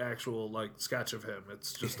even the actual like sketch of him.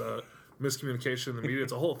 It's just a miscommunication in the media.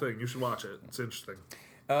 It's a whole thing. You should watch it. It's interesting.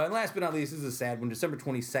 And last but not least, this is a sad one. December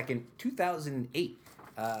 22nd, 2008.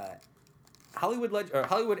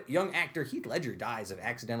 Hollywood young actor Heath Ledger dies of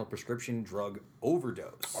accidental prescription drug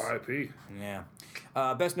overdose. R.I.P. Yeah.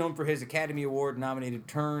 Best known for his Academy Award-nominated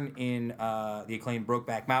turn in the acclaimed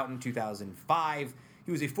Brokeback Mountain 2005.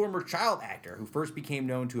 He was a former child actor who first became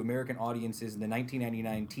known to American audiences in the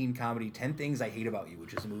 1999 teen comedy 10 Things I Hate About You,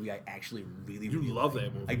 which is a movie I actually really love like.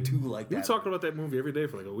 that movie. I do like that. We were talking about that movie every day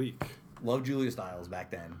for like a week. Loved Julia Stiles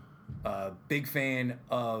back then. Big fan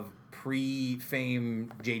of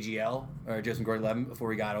pre-fame JGL, or Justin Gordon-Levitt,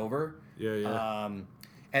 before he got over. Yeah.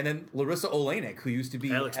 And then Larissa Oleynik, who used to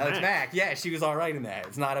be Alex Mack. Yeah, she was all right in that.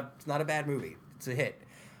 It's not a bad movie. It's a hit.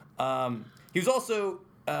 He was also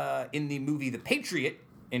in the movie The Patriot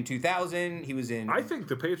in 2000. He was in... I think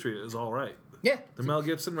The Patriot is all right. Yeah. The Mel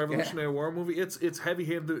Gibson Revolutionary War movie. It's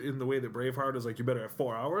heavy-handed in the way that Braveheart is like, you better have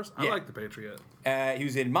 4 hours. I like The Patriot. He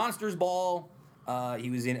was in Monsters Ball. He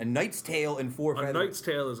was in A Knight's Tale and Four Feathers. A Knight's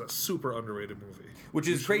Tale is a super underrated movie. Which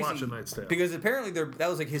is crazy. Watch A Knight's Tale. Because apparently that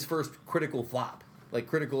was like his first critical flop. Like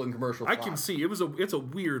critical and commercial flop. I can see. It's a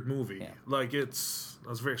weird movie. Yeah. Like that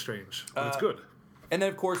was very strange. But it's good. And then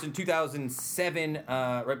of course in 2007,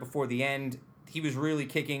 right before the end, he was really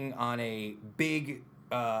kicking on a big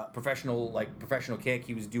professional kick.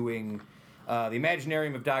 He was doing The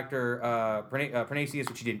Imaginarium of Dr. Parnassus,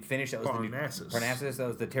 which he didn't finish. That was Parnassus. Parnassus. That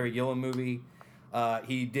was the Terry Gilliam movie.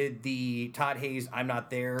 He did the Todd Hayes "I'm Not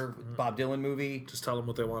There" Bob Dylan movie. Just tell them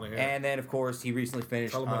what they want to hear. And then, of course, he recently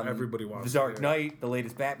finished Tell them what everybody wants The Dark to hear. Knight, the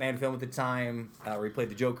latest Batman film at the time, where he played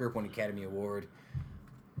the Joker, won an Academy Award.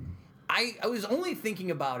 I was only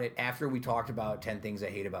thinking about it after we talked about 10 Things I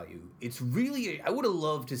Hate About You. It's really, I would have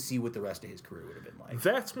loved to see what the rest of his career would have been like.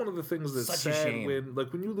 That's one of the things that's Such a sad shame.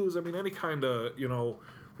 when you lose. I mean, any kind of,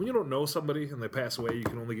 when you don't know somebody and they pass away, you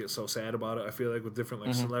can only get so sad about it. I feel like with different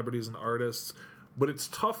Mm-hmm. celebrities and artists. But it's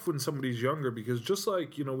tough when somebody's younger because just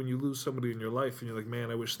like, when you lose somebody in your life and you're like,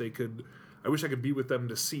 man, I wish I could be with them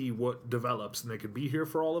to see what develops and they could be here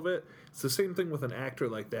for all of it. It's the same thing with an actor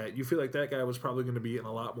like that. You feel like that guy was probably going to be in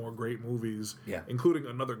a lot more great movies, including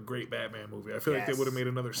another great Batman movie. I feel like they would have made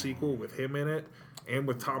another sequel with him in it and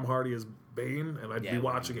with Tom Hardy as Bane, and I'd be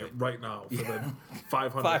watching it right now for the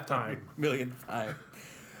 500th time. Millionth time.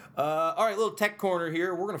 All right, little tech corner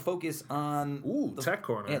here. We're going to focus on... Tech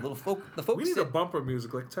corner. Yeah, the folks... We need a bumper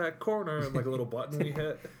music like tech corner and like a little button we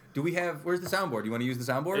hit. Do we have... Where's the soundboard? Do you want to use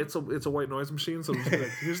the soundboard? It's a white noise machine, so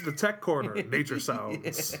here's the tech corner. Nature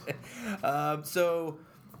sounds. So,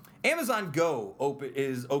 Amazon Go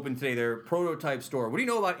is open today, their prototype store. What do you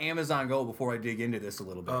know about Amazon Go before I dig into this a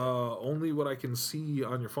little bit? Only what I can see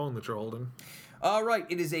on your phone that you're holding. All right,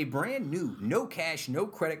 it is a brand new, no cash, no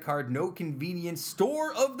credit card, no convenience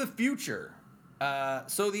store of the future.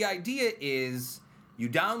 So the idea is you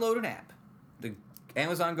download an app, the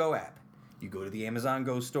Amazon Go app. You go to the Amazon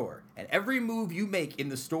Go store, and every move you make in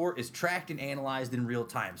the store is tracked and analyzed in real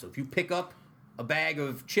time. So if you pick up a bag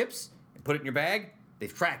of chips and put it in your bag,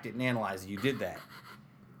 they've tracked it and analyzed it. You did that.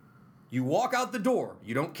 You walk out the door.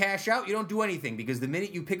 You don't cash out. You don't do anything because the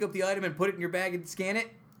minute you pick up the item and put it in your bag and scan it,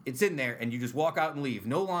 it's in there, and you just walk out and leave.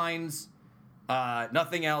 No lines,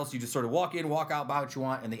 nothing else. You just sort of walk in, walk out, buy what you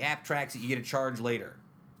want, and the app tracks it. You get a charge later.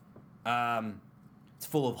 It's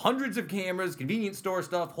full of hundreds of cameras, convenience store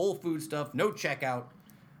stuff, Whole Food stuff, no checkout.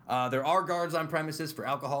 There are guards on premises for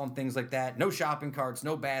alcohol and things like that. No shopping carts,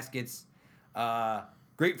 no baskets.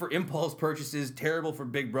 Great for impulse purchases, terrible for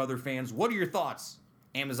Big Brother fans. What are your thoughts?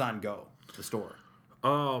 Amazon Go, the store.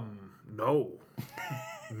 No.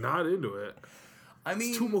 Not into it. I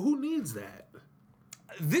mean, who needs that?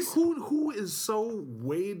 Who is so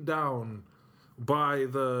weighed down by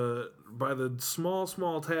the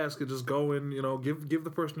small task of just going, give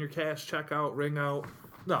the person your cash, check out, ring out.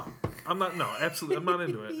 No, I'm not. No, absolutely, I'm not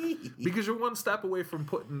into it because you're one step away from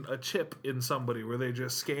putting a chip in somebody where they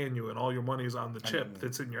just scan you and all your money's on the chip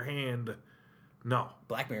that's in your hand. No.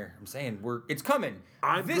 Black Mirror, I'm saying it's coming.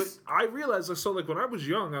 I realized so like when I was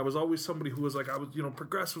young, I was always somebody who was like I was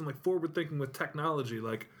progressive and like forward thinking with technology,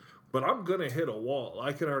 like, but I'm gonna hit a wall.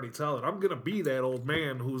 I can already tell it. I'm gonna be that old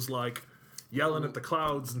man who's like yelling at the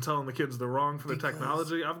clouds and telling the kids they're wrong for the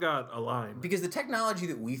technology. I've got a line. Because the technology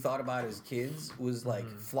that we thought about as kids was like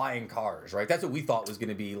flying cars, right? That's what we thought was going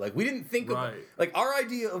to be. Like we didn't think of like our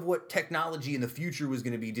idea of what technology in the future was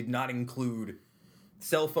going to be did not include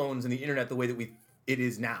cell phones and the internet the way that it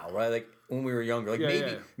is now, right? Like when we were younger,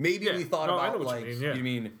 like maybe we thought about like you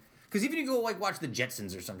mean because even if you go like watch the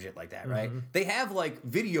Jetsons or some shit like that, right? They have like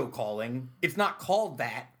video calling. It's not called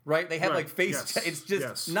that, right? They have like face. It's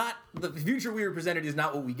just not the future we were presented is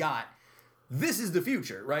not what we got. This is the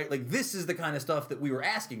future, right? Like this is the kind of stuff that we were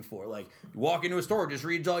asking for. Like you walk into a store, just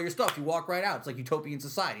reads all your stuff. You walk right out. It's like utopian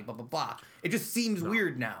society. Blah blah blah. It just seems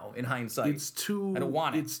weird now in hindsight. It's too. I don't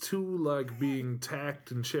want it. It's too like being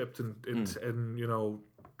tacked and chipped and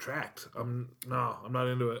tracked. I'm not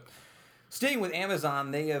into it. Staying with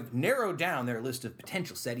Amazon, they have narrowed down their list of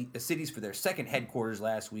potential cities for their second headquarters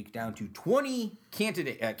last week down to 20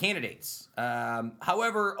 candidates.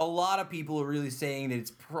 However, a lot of people are really saying that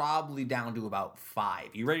it's probably down to about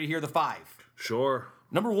 5. You ready to hear the 5? Sure.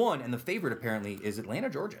 Number 1, and the favorite apparently, is Atlanta,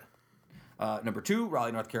 Georgia. Number 2,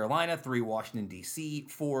 Raleigh, North Carolina. 3, Washington, D.C.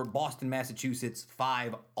 4, Boston, Massachusetts.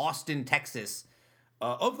 5, Austin, Texas.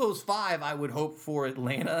 Of those 5, I would hope for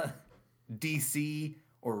Atlanta, D.C.,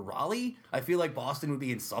 or Raleigh. I feel like Boston would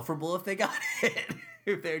be insufferable if they got it.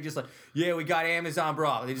 If they're just like, yeah, we got Amazon,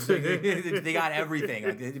 bro. They just they got everything.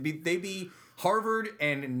 Like they'd be Harvard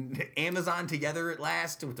and Amazon together at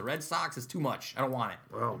last with the Red Sox. It's too much. I don't want it.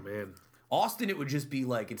 Oh man. Austin, it would just be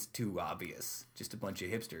like it's too obvious. Just a bunch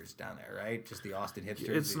of hipsters down there, right? Just the Austin hipsters.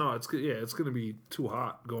 It's going to be too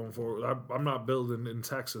hot going forward. I'm not building in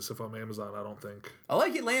Texas if I'm Amazon. I don't think. I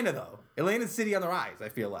like Atlanta though. Atlanta's city on the rise. I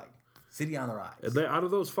feel like. City on the rise. Out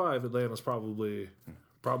of those 5, Atlanta's probably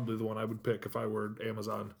the one I would pick if I were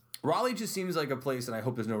Amazon. Raleigh just seems like a place, and I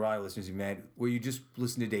hope there's no Raleigh listeners who mad, where you just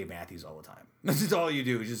listen to Dave Matthews all the time. That's just all you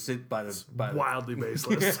do. Is just sit by the Wildly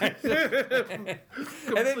baseless.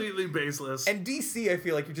 Completely baseless. And DC, I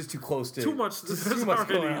feel like you're just too close to Too much. Just Too much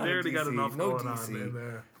going on They in already got DC. enough No going DC. on in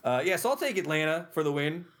there. Yeah, so I'll take Atlanta for the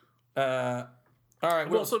win. All right.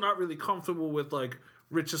 I'm also not really comfortable with like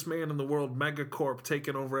richest man in the world megacorp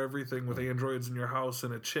taking over everything with androids in your house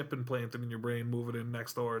and a chip implanted in your brain, moving in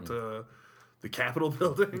next door to the Capitol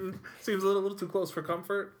building. Seems a little too close for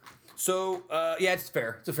comfort. So, yeah, it's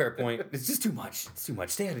fair. It's a fair point. It's just too much. It's too much.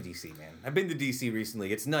 Stay out of DC, man. I've been to DC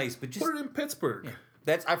recently. It's nice, but just Put it in Pittsburgh.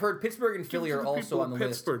 I've heard Pittsburgh and Philly Give it are to the also people on the in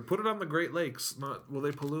list. Pittsburgh. Put it on the Great Lakes. Will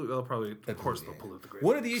they pollute? They'll probably. Of course, they'll pollute the Great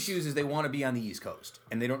One Lakes. of the issues is they want to be on the East Coast,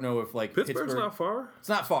 and they don't know if like Pittsburgh's not far. It's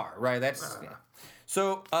not far, right? That's yeah.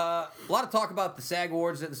 So a lot of talk about the SAG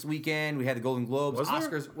Awards this weekend. We had the Golden Globes, Was there?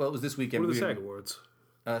 Oscars. Well, it was this weekend. What are the SAG Awards?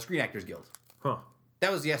 Screen Actors Guild. Huh.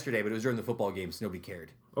 That was yesterday, but it was during the football game, so nobody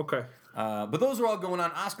cared. Okay. But those are all going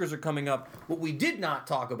on. Oscars are coming up. What we did not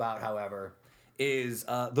talk about, however, is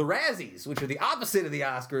the Razzies, which are the opposite of the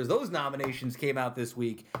Oscars. Those nominations came out this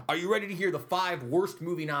week. Are you ready to hear the 5 worst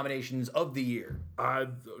movie nominations of the year?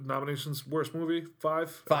 Nominations, worst movie, 5?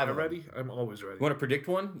 5 Am I ready? I'm always ready. You want to predict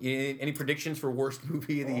one? Any predictions for worst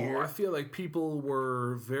movie of the year? I feel like people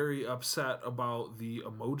were very upset about the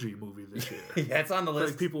Emoji movie this year. Yeah, it's on the I list.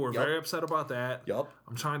 feel like people were very upset about that. Yup.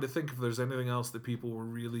 I'm trying to think if there's anything else that people were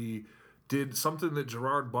really... Did something that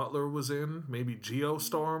Gerard Butler was in? Maybe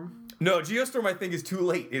Geostorm? No, Geostorm I think is too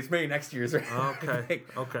late. It's May next year's. Right?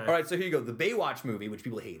 Okay. All right, so here you go. The Baywatch movie, which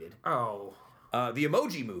people hated. Oh. The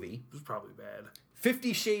Emoji movie. It was probably bad.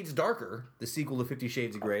 50 Shades Darker, the sequel to 50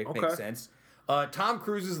 Shades of Grey. Okay. Makes sense. Tom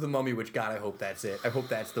Cruise's The Mummy, which, God, I hope that's it. I hope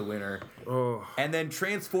that's the winner. Oh. And then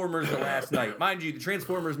Transformers The Last Night. Mind you, the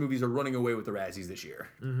Transformers movies are running away with the Razzies this year.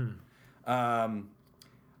 Mm-hmm.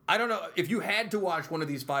 I don't know. If you had to watch one of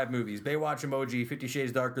these 5 movies, Baywatch, Emoji, 50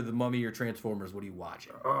 Shades Darker, The Mummy, or Transformers, what are you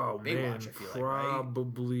watching? Oh, Baywatch, man. I feel like, right?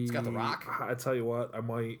 Probably... It's got The Rock. I tell you what, I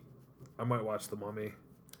might watch The Mummy.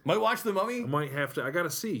 Might watch The Mummy? I might have to... I gotta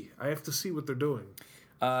see. I have to see what they're doing.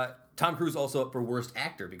 Tom Cruise also up for Worst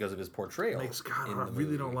Actor because of his portrayal. God, I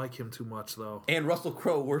really don't like him too much, though. And Russell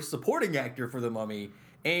Crowe, Worst Supporting Actor for The Mummy.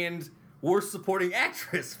 And Worst Supporting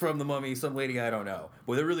Actress from The Mummy, some lady I don't know.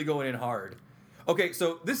 Boy, they're really going in hard. Okay,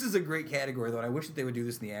 so this is a great category, though, and I wish that they would do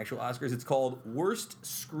this in the actual Oscars. It's called Worst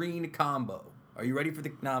Screen Combo. Are you ready for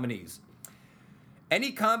the nominees?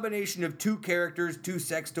 Any combination of 2 characters, 2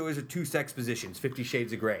 sex toys, or 2 sex positions. 50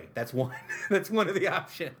 Shades of Grey. That's one. That's one of the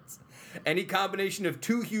options. Any combination of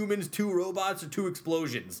 2 humans, 2 robots, or 2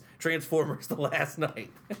 explosions. Transformers: The Last Night.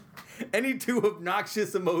 Any 2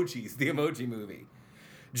 obnoxious emojis. The Emoji Movie.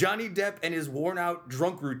 Johnny Depp and his worn-out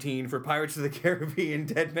drunk routine for Pirates of the Caribbean,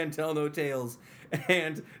 Dead Men Tell No Tales,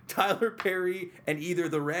 and Tyler Perry and either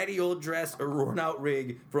the ratty old dress or worn-out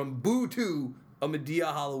rig from Boo 2, A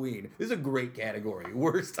Medea Halloween. This is a great category.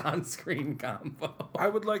 Worst on-screen combo. I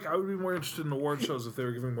would be more interested in award shows if they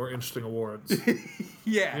were giving more interesting awards.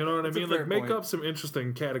 Yeah. You know what I that's a mean? fair Like, make point. up some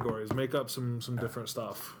interesting categories. Make up some different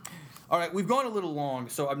stuff. All right, we've gone a little long,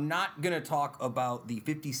 so I'm not going to talk about the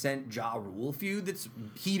 50 Cent Ja Rule feud that's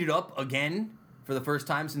heated up again for the first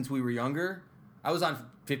time since we were younger. I was on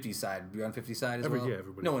 50's side. You on 50's side as well? Yeah,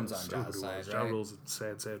 everybody. No one's on Ja's side, Ja right? Rule's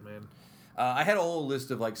a sad man. I had a whole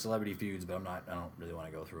list of like celebrity feuds, but I don't really want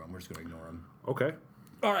to go through them. We're just going to ignore them. Okay.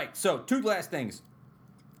 All right, so 2 last things.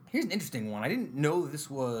 Here's an interesting one. I didn't know this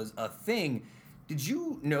was a thing. Did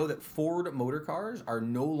you know that Ford Motor Cars are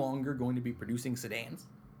no longer going to be producing sedans?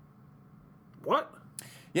 What?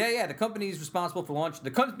 Yeah. The company responsible for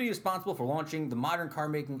launching the modern car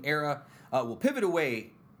making era will pivot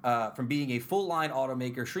away from being a full line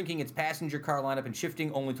automaker, shrinking its passenger car lineup and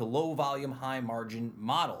shifting only to low volume, high margin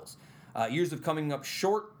models. Years of coming up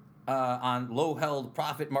short on low held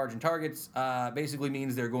profit margin targets basically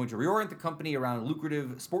means they're going to reorient the company around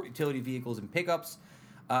lucrative sport utility vehicles and pickups,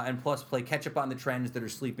 and plus play catch up on the trends that are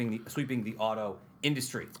sweeping the auto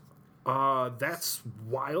industry. That's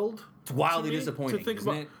wild. It's wildly to me, disappointing, to think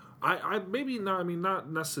isn't about. it? I maybe not. I mean,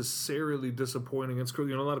 not necessarily disappointing. It's cool.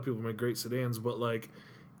 You know, a lot of people make great sedans, but like,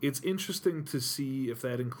 it's interesting to see if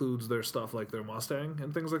that includes their stuff like their Mustang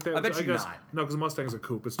and things like that. I bet you guess, not. No, because Mustang's a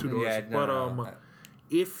coupe. It's 2 doors. Yeah, no. But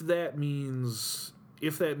if that means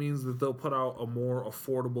that they'll put out a more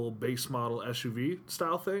affordable base model SUV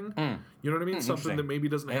style thing, you know what I mean? Something that maybe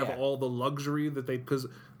doesn't have all the luxury that they... Because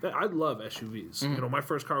I love SUVs. You know, my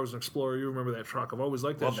first car was an Explorer. You remember that truck. I've always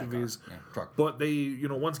liked Love that SUVs. car. Yeah, truck. But they, you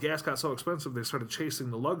know, once gas got so expensive, they started chasing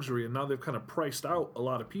the luxury, and now they've kind of priced out a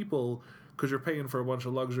lot of people because you're paying for a bunch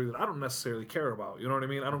of luxury that I don't necessarily care about. You know what I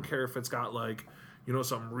mean? I don't care if it's got, like,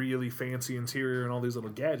 some really fancy interior and all these little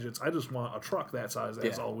gadgets. I just want a truck that size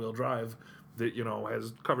that's all-wheel drive that,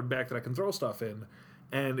 has covered back that I can throw stuff in.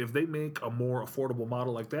 And if they make a more affordable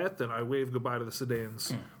model like that, then I wave goodbye to the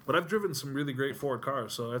sedans. But I've driven some really great Ford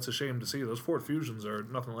cars, so that's a shame to see. Those Ford Fusions are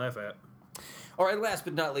nothing to laugh at. All right, last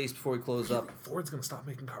but not least, before we close up. Ford's going to stop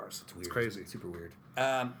making cars. It's weird. It's crazy. It's super weird.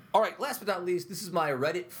 All right, last but not least, this is my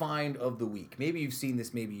Reddit find of the week. Maybe you've seen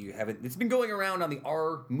this, maybe you haven't. It's been going around on the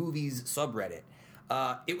R Movies subreddit.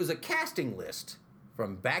 It was a casting list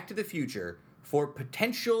from Back to the Future for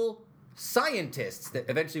potential scientists that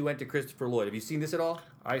eventually went to Christopher Lloyd. Have you seen this at all?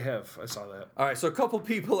 I have. I saw that. All right, so a couple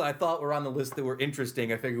people I thought were on the list that were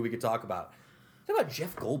interesting I figured we could talk about. What about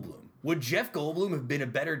Jeff Goldblum? Would Jeff Goldblum have been a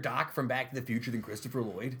better Doc from Back to the Future than Christopher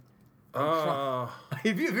Lloyd?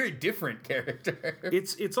 He'd be a very different character.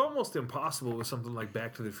 It's almost impossible with something like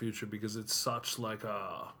Back to the Future because it's such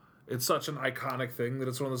it's such an iconic thing that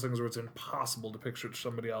it's one of those things where it's impossible to picture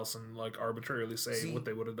somebody else and arbitrarily say what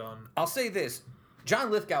they would have done. I'll say this.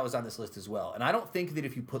 John Lithgow is on this list as well, and I don't think that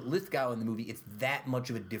if you put Lithgow in the movie, it's that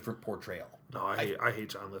much of a different portrayal. No, I hate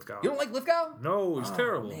John Lithgow. You don't like Lithgow? No, he's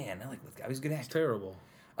terrible. Man, I like Lithgow. He's a good actor. He's terrible.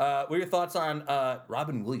 What are your thoughts on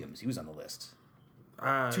Robin Williams? He was on the list.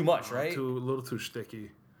 Too much, right? A little too shticky.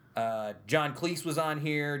 John Cleese was on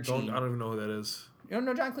here. I don't even know who that is. You don't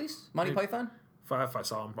know John Cleese? Monty Python? If I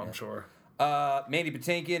saw him, I'm sure. Mandy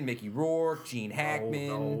Patinkin, Mickey Rourke, Gene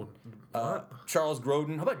Hackman, Charles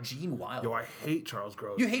Grodin. How about Gene Wilder? Yo, I hate Charles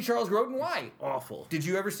Grodin. You hate Charles Grodin? Why? Awful. Did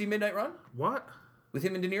you ever see Midnight Run? What? With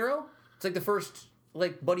him and De Niro? It's like the first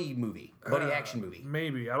buddy action movie.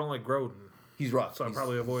 Maybe. I don't like Grodin. He's rough. So I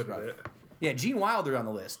probably avoided it. Yeah, Gene Wilder on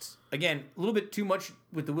the list. Again, a little bit too much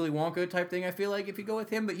with the Willy Wonka type thing, I feel like, if you go with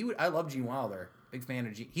him. But I love Gene Wilder. Big fan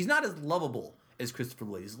of Gene. He's not as lovable as Christopher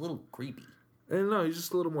Lloyd. He's a little creepy. No, he's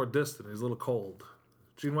just a little more distant. He's a little cold.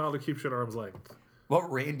 Gene Wilder keeps you at arm's length. What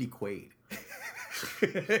about Randy Quaid?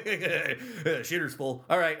 Shitter's full.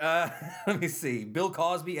 All right, let me see. Bill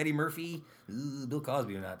Cosby, Eddie Murphy. Bill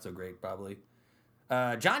Cosby, not so great, probably.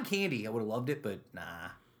 John Candy, I would have loved it, but nah.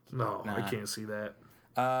 No, I can't see that.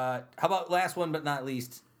 How about last one but not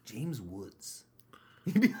least, James Woods.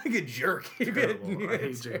 He'd be like a jerk. I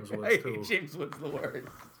hate James Woods, too. I hate James Woods the worst.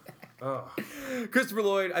 Oh. Christopher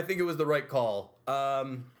Lloyd, I think it was the right call. All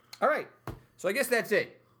right, so I guess that's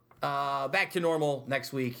it. Back to normal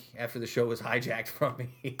next week after the show was hijacked from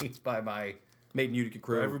me by my Made in Utica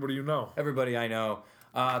crew. Everybody you know. Everybody I know.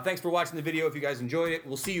 Thanks for watching the video. If you guys enjoyed it,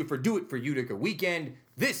 we'll see you for Do It for Utica weekend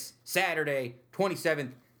this Saturday,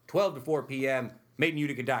 27th, 12 to 4 p.m.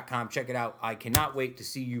 MadeInUtica.com. Check it out. I cannot wait to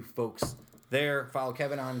see you folks there. Follow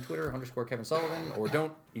Kevin on Twitter, _Kevin Sullivan, or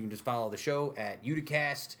don't. You can just follow the show at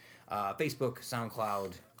Uticast, Facebook,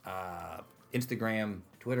 SoundCloud, Instagram,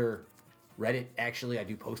 Twitter, Reddit. Actually, I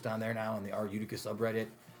do post on there now on the R Utica subreddit.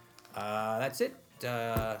 That's it.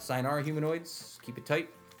 Sign R, humanoids. Keep it tight.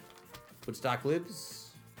 Woodstock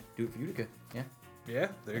lives. Do it for Utica. Yeah. Yeah,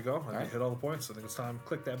 there you go. I hit all the points. I think it's time.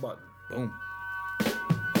 Click that button. Boom.